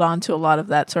have held on to a lot of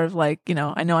that sort of like,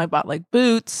 I know I bought like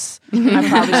boots. I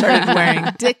probably started wearing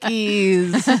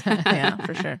Dickies. Yeah,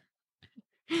 for sure.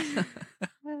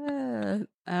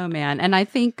 Oh man. And I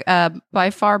think by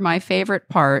far my favorite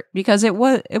part, because it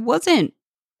wasn't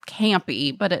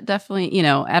campy, but it definitely,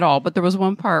 at all. But there was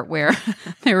one part where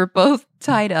they were both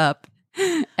tied up,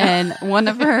 and one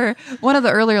of the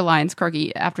earlier lines,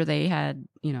 Corky, after they had,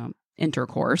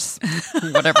 intercourse,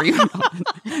 whatever you call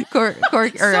it.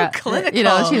 Corky, So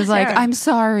clinical. she was like, Yeah. "I'm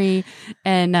sorry,"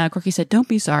 and Corky said, "Don't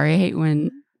be sorry. I hate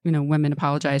when women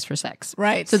apologize for sex."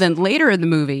 Right. So then later in the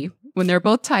movie, when they're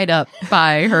both tied up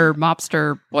by her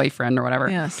mobster boyfriend or whatever,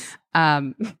 Yes.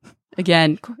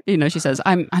 again, she says,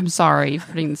 I'm sorry for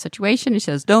putting in the situation. And she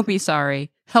says, "Don't be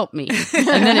sorry. Help me." And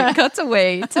then it cuts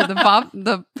away to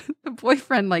the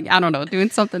boyfriend, like, I don't know, doing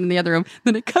something in the other room.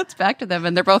 Then it cuts back to them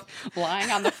and they're both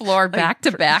lying on the floor back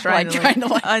to back, trying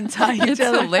to untie each it's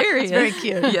other. hilarious. It's very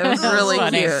cute. Yeah, it was That's really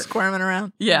funny. cute. Squirming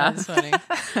around. Yeah. That's funny.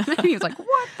 And he was like,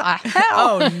 "What the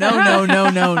hell?" Oh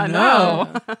no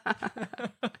no.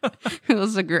 It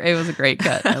was a great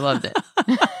cut. I loved it.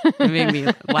 It made me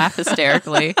laugh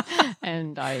hysterically.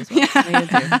 And I as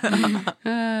well.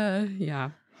 Yeah.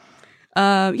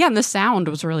 And the sound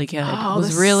was really good. Oh, it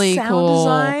was the really sound cool.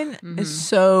 design is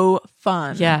so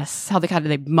fun. Yes, how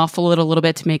they muffle it a little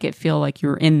bit to make it feel like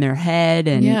you're in their head,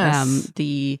 and Yes.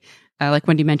 like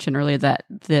Wendy mentioned earlier, that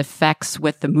the effects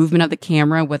with the movement of the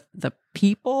camera with the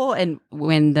people, and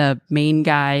when the main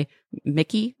guy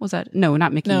Mickey was that no,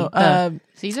 not Mickey, No,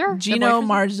 Caesar? Gino The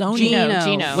boyfriend? Marzoni.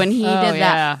 Gino. when he Oh, did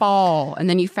yeah. that fall, and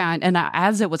then you found, and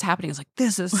as it was happening, I was like,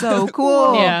 "This is so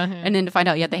cool!" Yeah. And then to find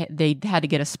out, they had to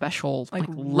get a special Like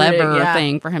lever rig, yeah.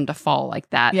 thing for him to fall like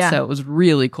that. Yeah. So it was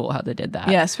really cool how they did that.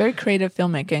 Yes, very creative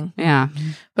filmmaking. Yeah.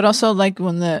 But also like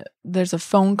when there's a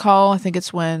phone call, I think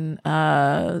it's when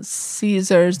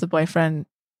Caesar's the boyfriend,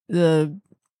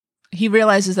 he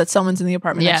realizes that someone's in the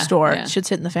apartment Yeah, next door. yeah. Shit's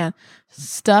hitting the fan.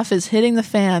 Stuff is hitting the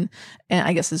fan. And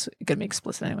I guess this is going to be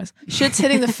explicit anyways. Shit's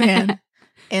hitting the fan.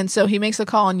 And so he makes a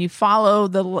call and you follow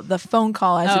the phone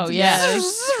call as Oh, it's yeah.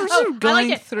 I going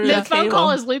like it. through The the phone cable.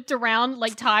 call is looped around,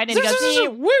 like tied, and it goes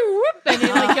woo whoop, and it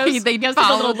like goes, They goes through the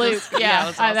little followed loop. this- yeah, it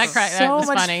was that awesome. that so was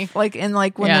much funny. like in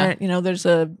like when Yeah. they're there's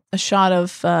a shot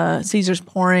of Caesar's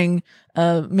pouring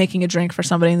making a drink for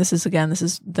somebody, and this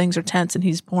is things are tense and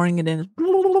he's pouring it in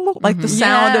like the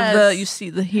sound of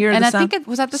the And I sound. think it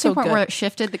was at the So same point good. where it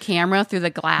shifted the camera through the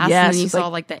glass, Yes, and then you it's saw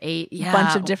like like the eight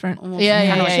bunch of different- almost Yeah,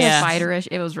 kinda like yeah. spiderish.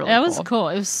 It was really That was cool.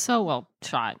 It was so well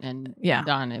shot and Yeah.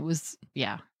 done. It was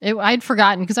I'd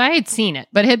forgotten because I had seen it,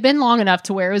 but it had been long enough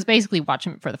to where it was basically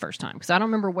watching it for the first time because I don't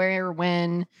remember where or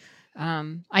when.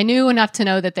 I knew enough to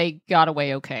know that they got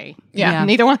away okay. Yeah.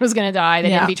 Neither one was going to die. They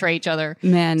Yeah. didn't betray each other.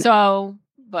 Man. So,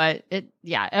 but it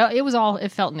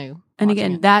felt new. And watching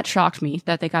again, it. that shocked me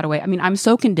that they got away. I mean, I'm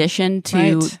so conditioned to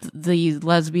Right. the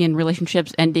lesbian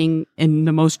relationships ending in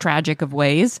the most tragic of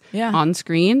ways Yeah. on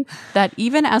screen that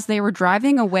even as they were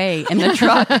driving away in the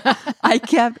truck, I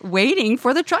kept waiting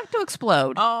for the truck to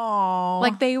explode. Oh,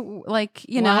 Like they, like,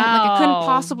 you know, like it couldn't Wow.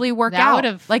 possibly work That out.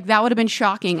 would've- Like that would have been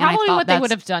shocking. And I probably thought what they that's-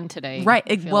 would have done today. Right.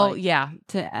 I feel Well, like. yeah.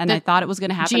 And The- I thought it was going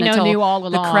to happen Gino until knew all the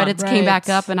along. credits came Right. back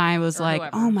up, and I was Or like,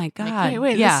 whoever. "Oh my god!"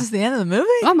 wait, yeah. this is the end of the movie.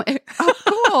 Oh, my, oh,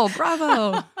 cool. Girl,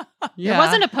 bravo. There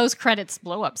wasn't a post credits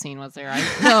blow up scene, was there?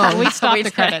 No, we stopped we the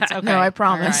did. credits. Okay, No, I All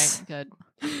promise. right,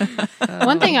 good.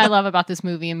 One thing I love about this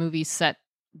movie and movies set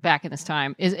back in this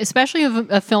time is, especially of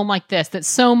a film like this, that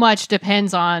so much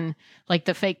depends on like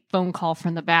the fake phone call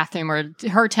from the bathroom, or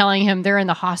her telling him they're in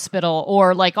the hospital,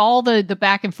 or like all the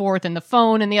back and forth and the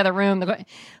phone in the other room.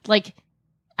 Like,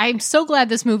 I'm so glad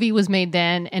this movie was made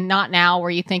then and not now, where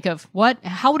you think of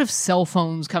how would have cell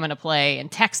phones come into play, and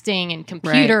texting and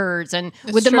computers, and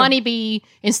It's would the true. money be,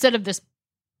 instead of this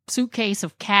suitcase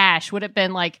of cash, would it have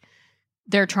been like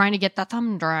they're trying to get the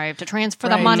thumb drive to transfer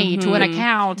the Right. money to an Mhm.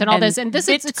 account and all And this, and this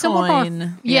it's so much more,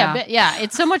 Bitcoin.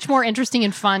 it's so much more interesting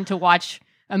and fun to watch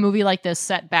a movie like this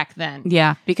set back then.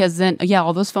 Yeah, because then,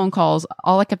 all those phone calls,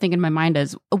 all I kept thinking in my mind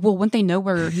is, well, wouldn't they know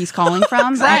where he's calling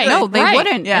from? Right, No, they right.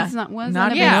 wouldn't. Yeah. It's wasn't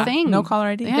Not a Yeah. big thing. No caller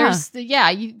ID.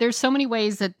 Yeah. There's so many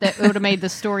ways that it would have made the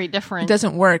story It different.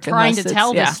 doesn't work. Trying unless to it's-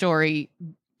 tell yeah. this story,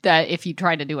 that if you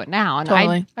try to do it now, and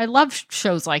Totally. I love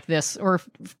shows like this, or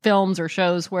films or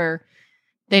shows where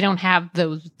they don't have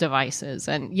those devices.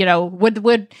 And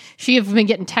would she have been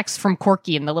getting texts from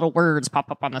Corky and the little words pop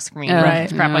up on the screen, Right.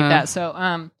 crap like Yeah. that?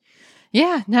 So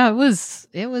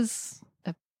it was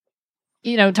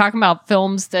talking about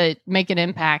films that make an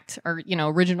impact, or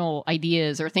original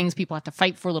ideas, or things people have to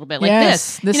fight for a little bit, like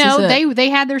Yes, this. this is it. They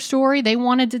had their story they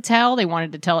wanted to tell. They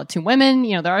wanted to tell it to women.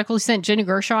 The article sent Jenna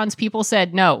Gershon's people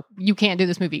said, no, you can't do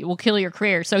this movie, it will kill your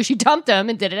career. So she dumped them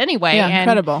and did it anyway. Yeah, and,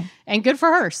 incredible. and good for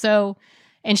her. So,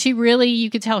 and she really, you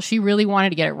could tell she really wanted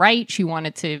to get it right. She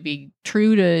wanted to be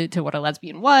true to what a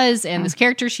lesbian was, and this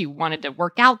character, she wanted to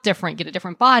work out different, get a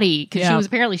different body,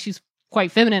 because she's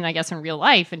quite feminine, I guess, in real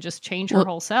life, and just change her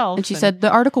whole self. And she said the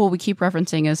article we keep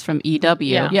referencing is from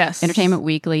EW, Yes. Entertainment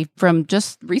Weekly, from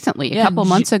just recently, a Yeah, couple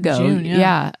months ago. June,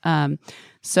 yeah.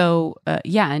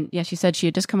 She said she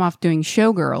had just come off doing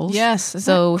Showgirls. Yes. Isn't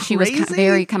So that she was crazy?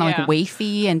 very kind of Yeah. like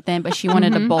wafy, but she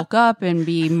wanted to bulk up and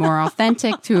be more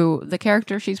authentic to the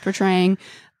character she's portraying.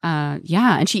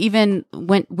 And she even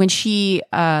when she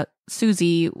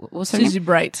Susie, what was her Susie name?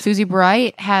 Bright. Susie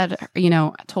Bright had,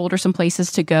 told her some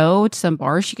places to go, to some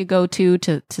bars she could go to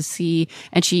see,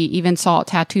 and she even saw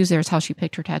tattoos. There's how she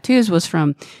picked her tattoos, was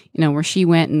from, where she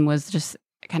went and was just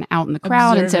kind of out in the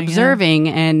crowd Observing,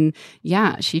 and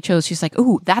she's like,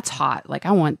 ooh, that's hot. Like,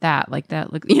 I want that. Like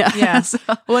that. Look, yeah. Yeah. So-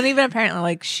 Well, and even apparently,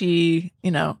 like she,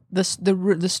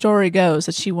 the story goes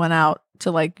that she went out to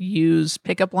like use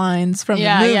pickup lines from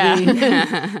the movie.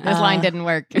 This line didn't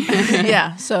work.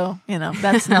 Yeah. So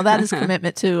that is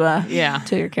commitment to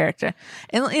to your character.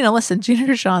 And listen, Gina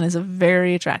Gershon is a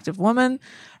very attractive woman.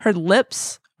 Her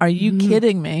lips. Are you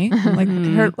kidding me? Like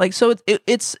her. Like so.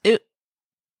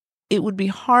 It would be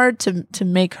hard to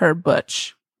make her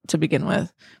butch to begin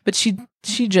with, but she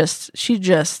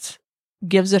just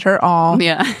gives it her all.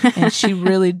 yeah. And she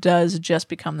really does just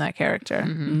become that character.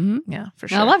 Mhm. Yeah, for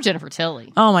And sure. I love Jennifer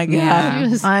Tilly. Oh my god, Yeah. She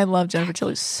was- I love Jennifer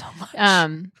Tilly so much.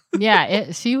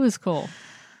 She was cool.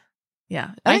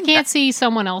 Yeah, I think can't see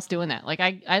someone else doing that. Like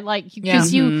I like, Yeah.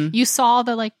 because Mhm. you saw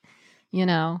the like,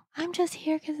 I'm just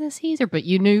here because of Caesar, but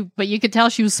you could tell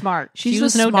she was smart. she's she the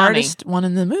was no smartest one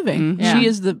in the movie. Mhm. Yeah. She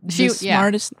is the Yeah.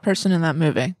 smartest person in that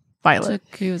movie. Violet.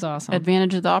 dummy. She was awesome.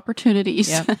 Advantage of the opportunities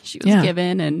Yep. she was Yeah.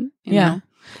 given, and you Yeah. know.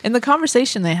 In the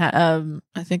conversation they had,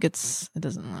 I think it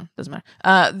doesn't matter.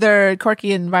 They're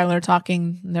Corky and Violet are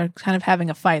talking. And they're kind of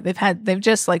having a fight. They've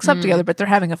just like slept together, but they're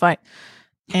having a fight.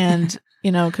 And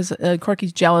because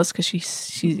Corky's jealous because she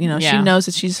Yeah. knows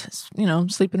that she's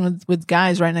sleeping with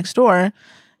guys right next door,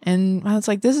 and Violet's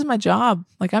like, this is my job.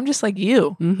 Like I'm just like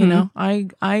you. Mhm.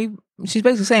 I she's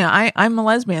basically saying I'm a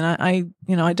lesbian. I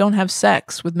don't have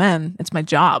sex with men. It's my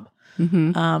job.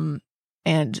 Mhm.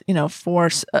 And in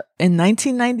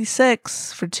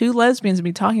 1996, for two lesbians to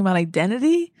be talking about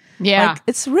identity, yeah. like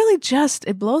it's really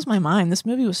it blows my mind. This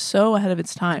movie was so ahead of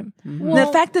its time. Mhm. And the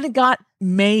fact that it got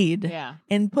made yeah.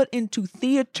 and put into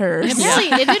theaters,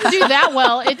 It didn't do that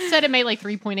well. It said it made like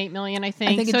 3.8 million, I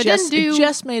think. I think so it just didn't do. it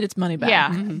just made its money back. yeah,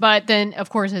 Mhm. but then of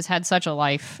course it's had such a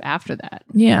life after that.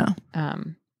 Yeah.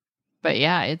 But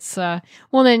yeah, it's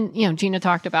well then Gina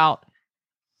talked about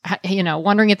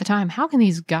wondering at the time, how can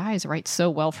these guys write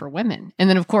so well for women? And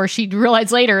then of course she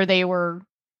realized later they were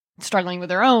struggling with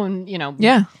their own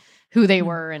Yeah. who they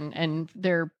were and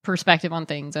their perspective on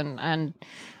things and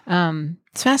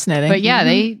It's fascinating. but yeah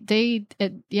they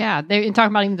in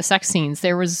talking about even the sex scenes,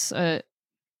 there was a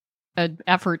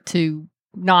effort to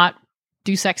not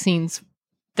do sex scenes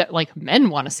that like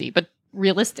men want to see, but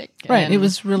realistic. Right. And, It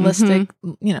was realistic,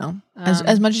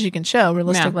 as much as you can show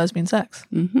realistic yeah. lesbian sex.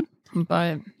 Mhm.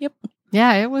 but Yep.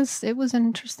 yeah, it was an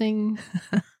interesting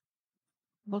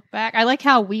look back. I like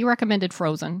how we recommended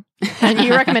Frozen and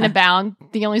you recommended Bound.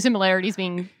 The only similarities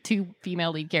being two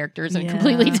female lead characters in a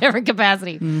completely different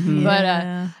capacity. Mhm. But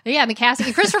yeah, and the casting.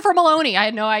 And Christopher Maloney, I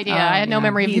had no idea. I had no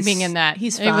memory of him being in that.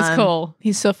 He's It was fun. cool.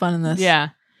 He's so fun in this. Yeah.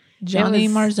 Johnny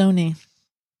It was- Marzoni.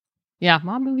 Yeah,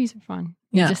 mob movies are fun.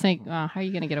 You Yeah. just think, how are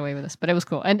you going to get away with this? But it was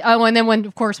cool. And and then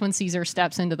when Caesar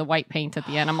steps into the white paint at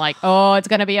the end, I'm like, oh, it's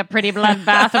going to be a pretty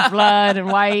bloodbath of blood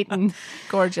and white and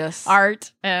Gorgeous.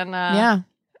 art. And Yeah.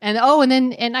 and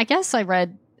and I guess I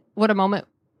read what a moment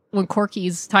when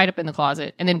Corky's tied up in the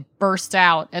closet and then bursts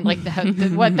out and like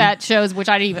what that shows, which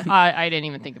I didn't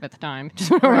even think of at the time.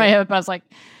 Just went over my head, but I was like,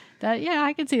 that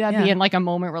I could see that being like a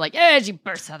moment where like, she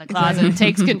bursts out of the closet and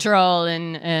takes control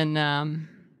and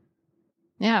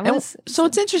yeah, it was, So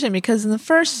it's interesting because in the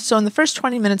first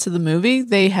 20 minutes of the movie,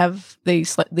 they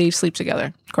sleep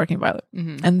together, Corky and Violet,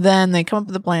 and then they come up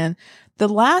with a plan. The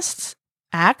last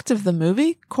act of the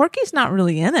movie, Corky's not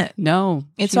really in it. No,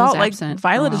 It's she was all like absent.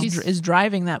 Violet Wow. is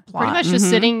driving that plot. pretty much just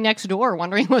sitting next door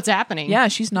wondering what's happening. Yeah,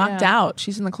 she's knocked Yeah. out.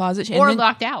 She's in the closet, Or and then,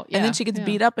 locked out. and then she gets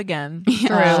beat up again. Yeah,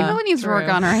 she Uh, really needs to work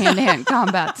true. on her hand-to-hand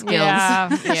combat skills.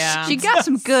 Yeah. She got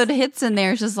some good hits in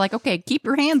there. It's just like, okay, keep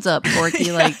your hands up,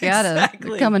 Corky. Like, exactly.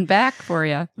 they're coming back for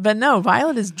you. But no,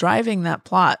 Violet is driving that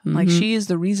plot. Like Mhm. she is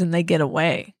the reason they get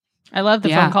away. I love the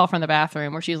Yeah. phone call from the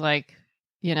bathroom where she's like,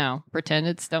 pretend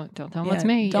it's don't tell them it's Yeah,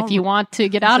 me. don't- If you want to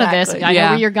get out of this, Exactly. I know Yeah.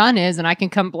 where your gun is, and I can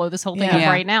come blow this whole thing Yeah.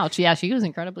 up right now. She was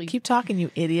incredibly. Keep talking,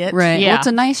 you idiot. Right. Yeah. Well, it's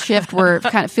a nice shift where it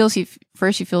kind of feels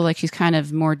first you feel like she's kind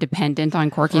of more dependent on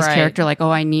Corky's Right. character. Like,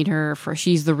 oh, I need her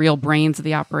she's the real brains of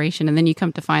the operation. And then you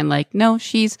come to find like, no,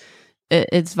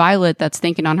 it's Violet that's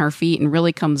thinking on her feet and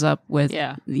really comes up with,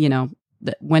 Yeah.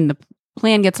 when the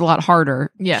plan gets a lot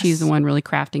harder, Yes. she's the one really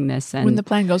crafting this. And When the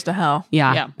plan goes to hell,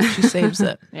 yeah. she saves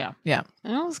it. Yeah, Yeah.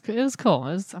 and it was cool.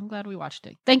 I'm glad we watched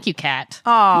it. Thank you, Kat.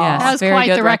 Oh, Yes, that was very quite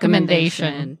good the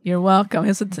recommendation. you're welcome.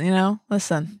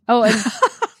 Listen, Oh, and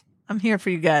I'm here for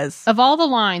you guys. of all the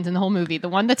lines in the whole movie, the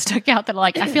one that stuck out that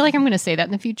like I feel like I'm going to say that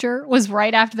in the future was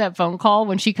right after that phone call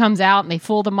when she comes out and they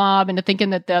fool the mob into thinking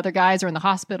that the other guys are in the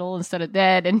hospital instead of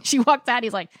dead, and she walks out.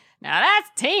 He's like, "Now that's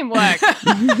teamwork."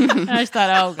 And I just thought,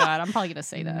 "Oh God, I'm probably going to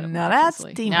say that." Now that's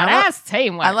obviously. teamwork. Now that's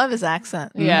teamwork. I love his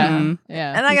accent. Yeah, Mhm.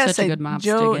 yeah. And I He's gotta such a say, good mob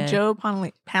Joe stick.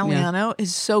 Paliano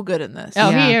is so good in this. Oh,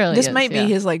 Yeah. he really This is, might be yeah.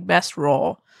 his like best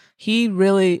role. He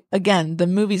really, again, the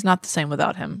movie's not the same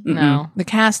without him. No. The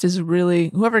cast is really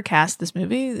whoever cast this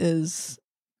movie is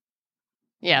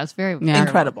Yeah, it's very, Yeah. very well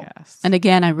Incredible. cast. And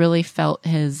again, I really felt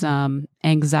his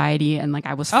anxiety and like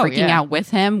I was Oh, freaking yeah. out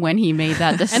with him when he made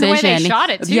that decision. And the way they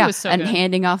shot it, too, was so and good.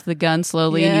 handing off the gun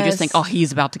slowly, and you just think, Yes. oh,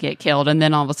 he's about to get killed, and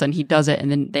then all of a sudden he does it, and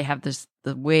then they have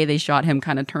the way they shot him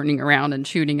kind of turning around and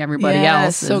shooting everybody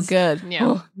else. so is- good.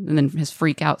 Yeah. And then his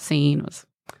freak out scene was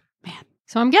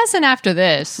So I'm guessing after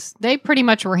this, they pretty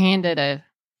much were handed a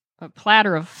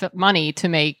platter of money to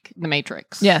make The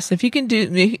Matrix. Yes, if you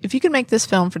can make this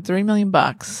film for $3 million,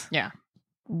 Yeah.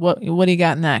 what do you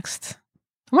got next?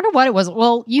 I wonder what it was.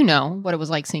 Well, you know what it was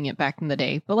like seeing it back in the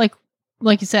day. But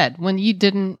like you said, when you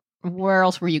didn't, where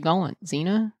else were you going?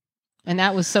 Xena? And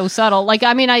that was so subtle. Like,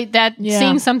 I mean, Yeah.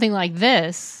 seeing something like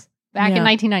this back Yeah. in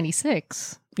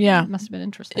 1996. Yeah. It must have been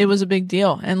interesting. It was a big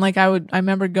deal. And like I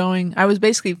remember I was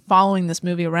basically following this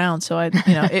movie around. So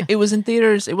it was in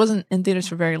theaters. It wasn't in theaters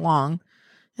for very long.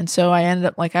 And so I ended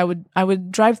up like, I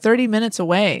would drive 30 minutes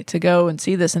away to go and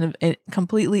see this in a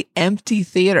completely empty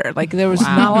theater. Like there was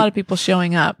Wow. not a lot of people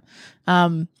showing up.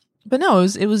 But no,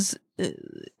 it was,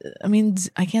 I mean,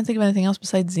 I can't think of anything else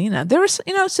besides Xena. There was,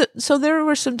 so there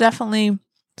were definitely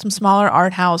some smaller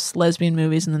art house lesbian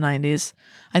movies in the 90s.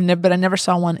 But I never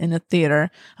saw one in a theater.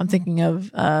 I'm thinking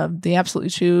of the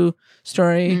Absolutely True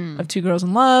Story of Two Girls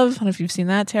in Love. I don't know if you've seen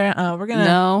that, Tara.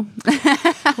 no.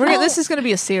 This is gonna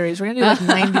be a series. We're gonna do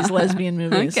like 90s lesbian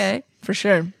movies. Okay. For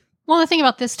sure. Well, the thing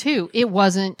about this too, it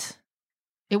wasn't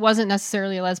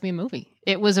necessarily a lesbian movie.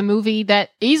 It was a movie that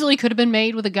easily could have been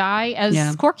made with a guy as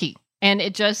Yeah. Corky. And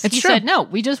he true. said, no,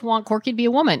 we just want Corky to be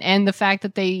a woman. And the fact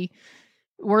that they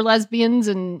were lesbians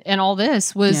and all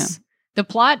this was, the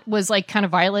plot was like kind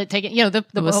of Violet taking, the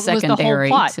It was was the whole secondary.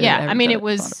 plot. to Yeah. I mean, the it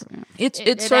was, plot. It's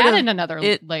it sort added of another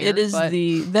it. layer. It is but-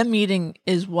 them meeting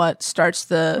is what starts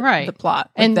the Right. plot.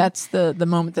 Like And- that's the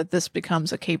moment that this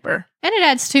becomes a caper. And it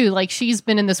adds too, like she's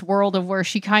been in this world of where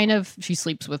she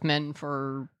sleeps with men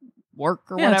for work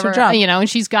or Yeah, it's her whatever, job.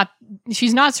 and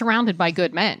she's not surrounded by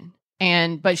good men.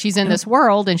 But she's in this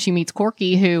world and she meets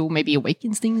Corky, who maybe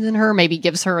awakens things in her, maybe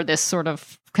gives her this sort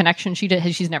of connection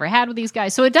she's never had with these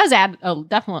guys. So it does add a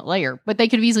definite layer, but they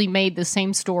could have easily made the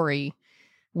same story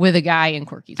with a guy in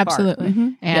Corky's bar. Absolutely.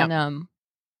 Mhm. And,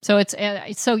 so it's,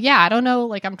 I don't know,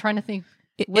 like I'm trying to think.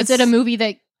 Was it a movie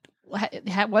that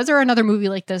was there another movie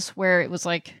like this where it was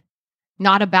like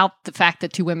not about the fact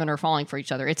that two women are falling for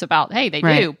each other? It's about, hey, they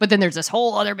do, but then there's this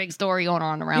whole other big story going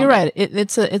on around. You're right.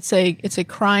 It's a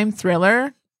crime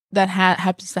thriller that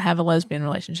happens to have a lesbian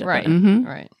relationship. Right. in it. Mhm.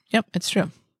 Right. Yep, it's true.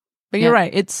 But you're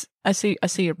right. I see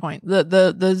your point.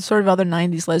 The sort of other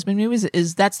 90s lesbian movies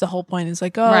is that's the whole point. It's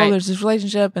like, oh, there's this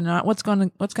relationship and what's going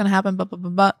to happen,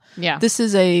 but Yeah. this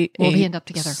is Will they end up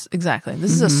together? Exactly.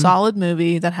 This is a solid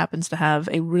movie that happens to have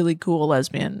a really cool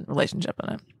lesbian relationship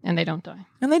in it. And they don't die.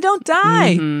 And they don't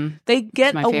die. Mhm. They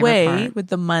get my favorite away part. with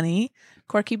the money.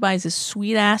 Corky buys a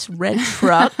sweet ass red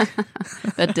truck.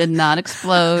 That did not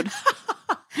explode.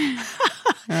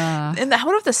 And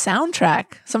what of the soundtrack?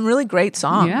 Some really great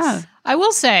songs. Yeah. I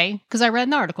will say, because I read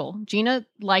an article, Gina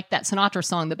liked that Sinatra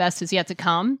song, The Best Is Yet to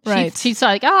Come. Right. She's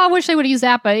like, oh, I wish they would have used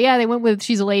that. But yeah, they went with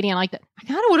She's a Lady. And I liked it. I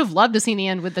kind of would have loved to see the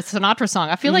end with the Sinatra song.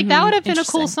 I feel like that would have been a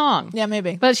cool Interesting. song. Yeah,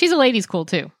 maybe. But She's a Lady's cool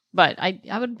too. But I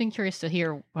would have been curious to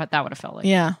hear what that would have felt like.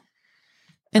 Yeah.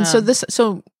 And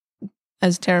so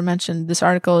as Tara mentioned, this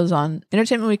article is on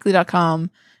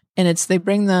entertainmentweekly.com, and they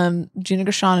bring them Gina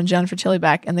Gershon and Jennifer Tilly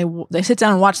back, and they sit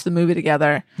down and watch the movie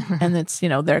together, and it's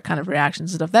their kind of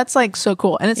reactions and stuff. That's like so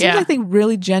cool, and it seems like they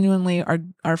really genuinely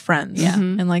are friends. Yeah.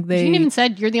 And like they She even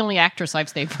said, you're the only actress I've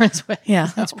stayed friends with. yeah,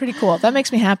 that's pretty cool. That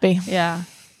makes me happy. Yeah.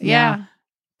 Yeah.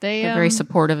 They They're very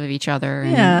supportive of each other.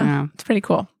 And, Yeah. you know. It's pretty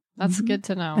cool. That's good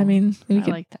to know. I mean, we I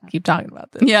can like that. keep talking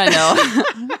about this. Yeah, I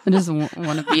know. I just want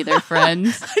to be their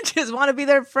friends. I just want to be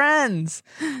their friends.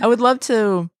 I would love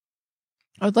to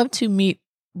meet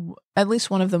at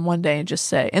least one of them one day and just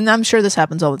say, and I'm sure this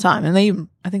happens all the time. And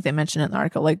I think they mentioned it in the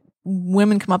article, like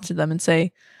women come up to them and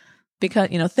say, because,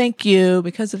 thank you,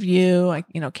 because of you, I,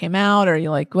 came out, or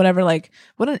you like, whatever, like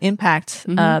what an impact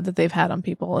that they've had on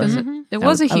people. And It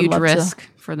was a I would huge love to- risk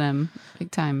for them,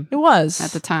 big time. It was.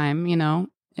 At the time,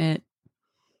 it.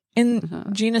 And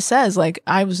Gina says, like,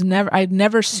 I'd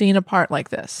never seen a part like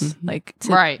this. Like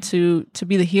to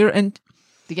be the hero. And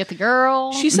To get the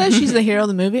girl. she says she's the hero of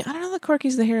the movie. I don't know that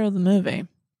Corky's the hero of the movie.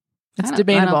 It's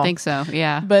debatable. I don't think so.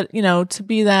 Yeah. But to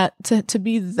be that to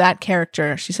be that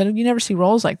character, she said you never see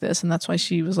roles like this, and that's why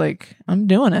she was like, I'm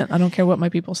doing it. I don't care what my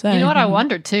people say. You know what I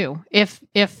wondered too? If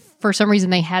for some reason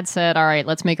they had said, all right,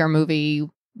 let's make our movie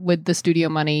with the studio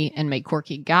money and make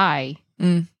Corky Guy,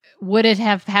 would it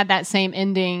have had that same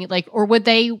ending? Like, or would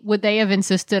they have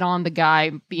insisted on the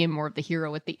guy being more of the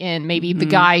hero at the end? Maybe the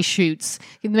guy shoots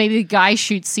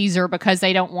Caesar because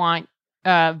they don't want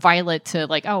Violet to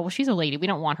like, oh, well, she's a lady. We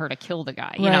don't want her to kill the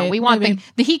guy. Right, we want maybe.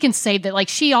 the he can say that like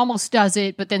she almost does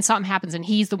it, but then something happens and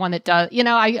he's the one that does.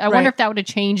 I wonder if that would have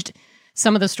changed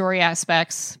some of the story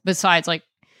aspects besides like,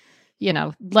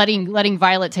 letting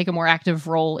Violet take a more active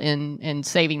role in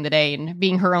saving the day and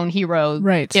being her own hero.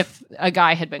 Right. If a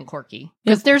guy had been Corky,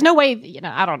 because there's no way.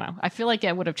 I don't know. I feel like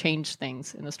it would have changed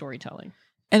things in the storytelling.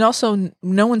 And also,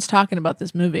 no one's talking about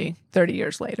this movie 30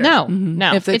 years later. No,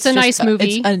 no. If It's a nice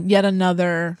movie. It's yet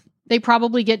another. They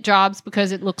probably get jobs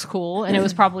because it looks cool and it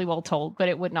was probably well told, but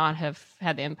it would not have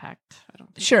had the impact. I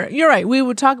don't think. Sure, you're right. We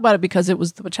would talk about it because it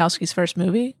was the Wachowskis' first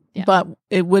movie, but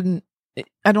it wouldn't.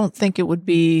 I don't think it would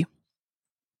be.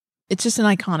 It's just an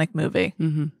iconic movie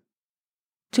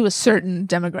to a certain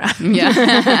demographic.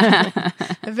 Yeah.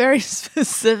 A very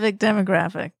specific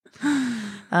demographic.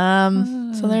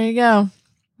 So there you go.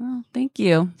 Well, thank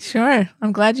you. Sure.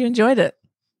 I'm glad you enjoyed it.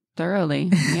 Thoroughly.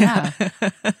 Yeah.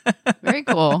 Very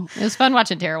cool. It was fun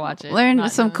watching Tara watch it. Learned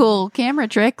Not some knowing. cool camera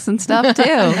tricks and stuff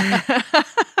too.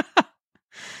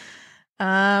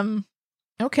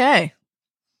 Okay.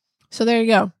 So there you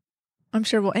go. I'm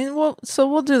sure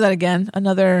we'll do that again.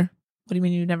 Another. What do you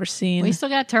mean you've never seen? We still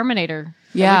got Terminator.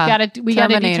 Yeah. we got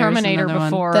to do Terminator's Terminator another one.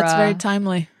 before That's very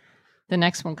timely. the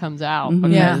next one comes out Mhm.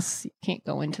 because you can't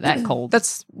go into that cold.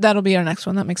 That'll be our next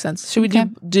one. That makes sense. Should we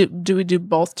do we do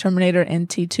both Terminator and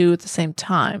T2 at the same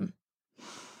time?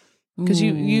 Because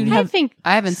you I have think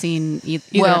I haven't seen either.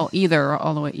 Either. Well, either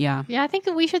all the way. Yeah. I think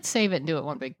that we should save it and do it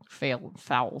one big foul.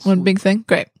 one swoop. big thing.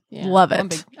 Great. Yeah, Love one it.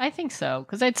 big- I think so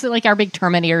because it's like our big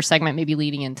Terminator segment, maybe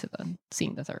leading into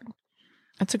seeing the third.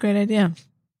 That's a great idea.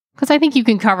 Because I think you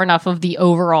can cover enough of the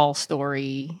overall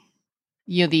story.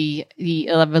 The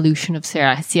evolution of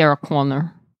Sarah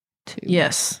Connor. Too.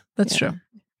 Yes, that's Yeah. true.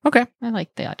 Okay, I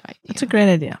like that idea. that's a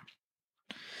great idea.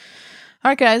 All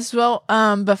right, guys. Well,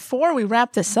 before we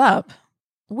wrap this up,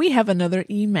 we have another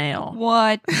email.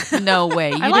 What? No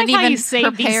way. You I like didn't how even you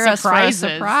save these prepare us for a surprises.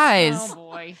 surprise. Oh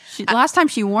boy! Last time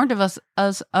she warned us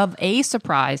of a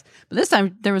surprise, but this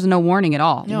time there was no warning at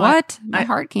all. No, what? My I-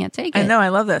 heart can't take it. I know. I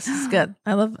love this. It's good.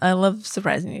 I love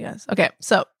surprising you guys. Okay,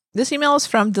 so this email is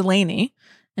from Delaney,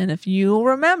 And if you'll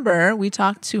remember, we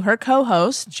talked to her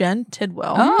co-host, Jen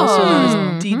Tidwell, also known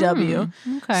as DW.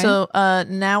 Okay. So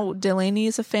now Delaney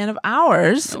is a fan of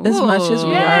ours as much as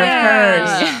we are of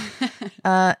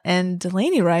hers. And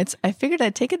Delaney writes, I figured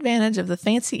I'd take advantage of the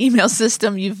fancy email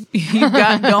system you've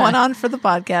got going on for the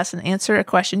podcast and answer a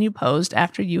question you posed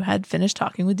after you had finished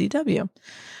talking with DW.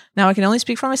 Now, I can only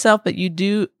speak for myself, but I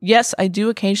do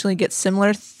occasionally get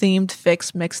similar themed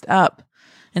fics mixed up.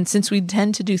 And since we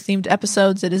tend to do themed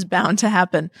episodes, it is bound to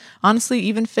happen. Honestly,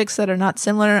 even fics that are not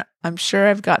similar, I'm sure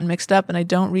I've gotten mixed up and I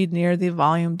don't read near the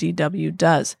volume DW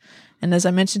does. And as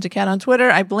I mentioned to Kat on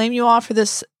Twitter, I blame you all for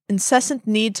this incessant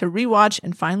need to rewatch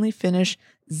and finally finish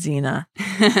Xena.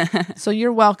 So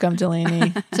you're welcome,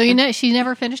 Delaney. So she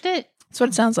never finished it? That's what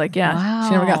it sounds like, yeah. Wow.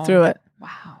 She never got through it.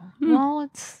 Wow. Well,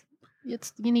 it's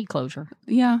you need closure.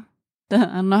 Yeah. I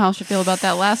don't know how she feel about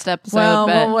that last episode. Well,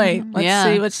 but we'll wait. Let's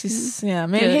see what she's. Yeah,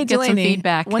 maybe. Hey, get some Delaney,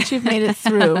 feedback. once you've made it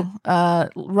through,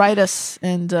 write us,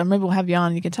 and maybe we'll have you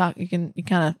on. You can talk. You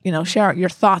kind of share your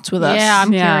thoughts with us. Yeah,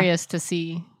 I'm curious to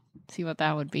see what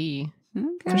that would be.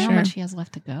 Okay. For how much she has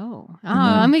left to go. Oh,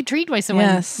 I'm intrigued by someone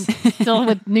Yes. still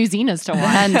with new Xenas to watch.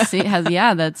 And see,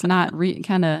 that's not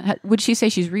would she say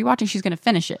she's rewatching? She's going to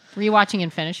finish it. Rewatching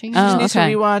and finishing. She just Oh, needs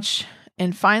okay. to rewatch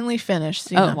and finally finish.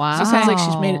 Oh, wow. So it sounds like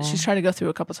she's made it. She's tried to go through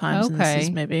a couple times. And Okay. this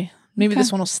is maybe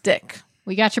this one will stick.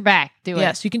 We got your back. Do it.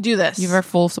 Yes, you can do this. You have our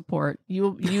full support.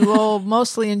 You will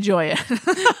mostly enjoy it.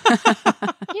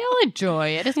 You'll enjoy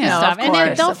it. It's good Yeah, stuff. of And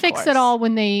course, they'll of fix course. it all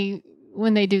when they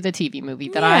do the TV movie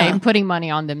that Yeah. I'm putting money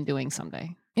on them doing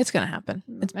someday. It's gonna happen.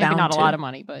 It's Maybe bound not to. a lot of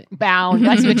money, but bound.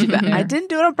 I see what you did there. I didn't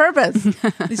do it on purpose.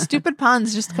 These stupid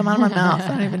puns just come out of my mouth. I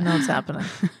don't even know what's happening.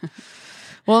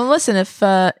 Well, listen,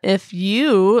 if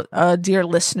you, dear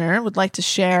listener, would like to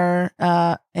share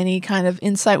any kind of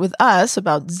insight with us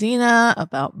about Xena,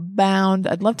 about Bound,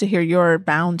 I'd love to hear your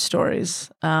Bound stories.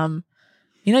 You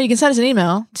can send us an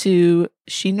email to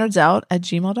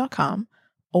sheNerdsOut@gmail.com,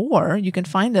 or you can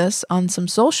find us on some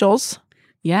socials.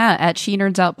 Yeah, at She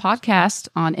Nerds Out Podcast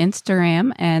on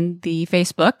Instagram and the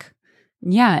Facebook.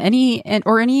 Yeah, any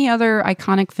other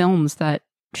iconic films that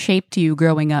shaped you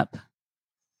growing up.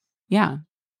 Yeah,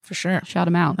 For sure. shout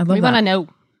them out. I'd love We that. want to know.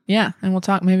 Yeah, and we'll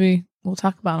talk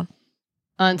about them.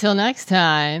 Until next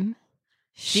time,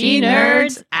 She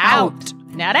Nerds out.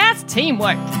 Now that's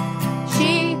teamwork.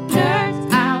 She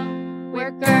nerds out.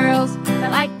 We're girls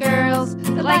that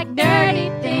like dirty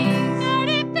things.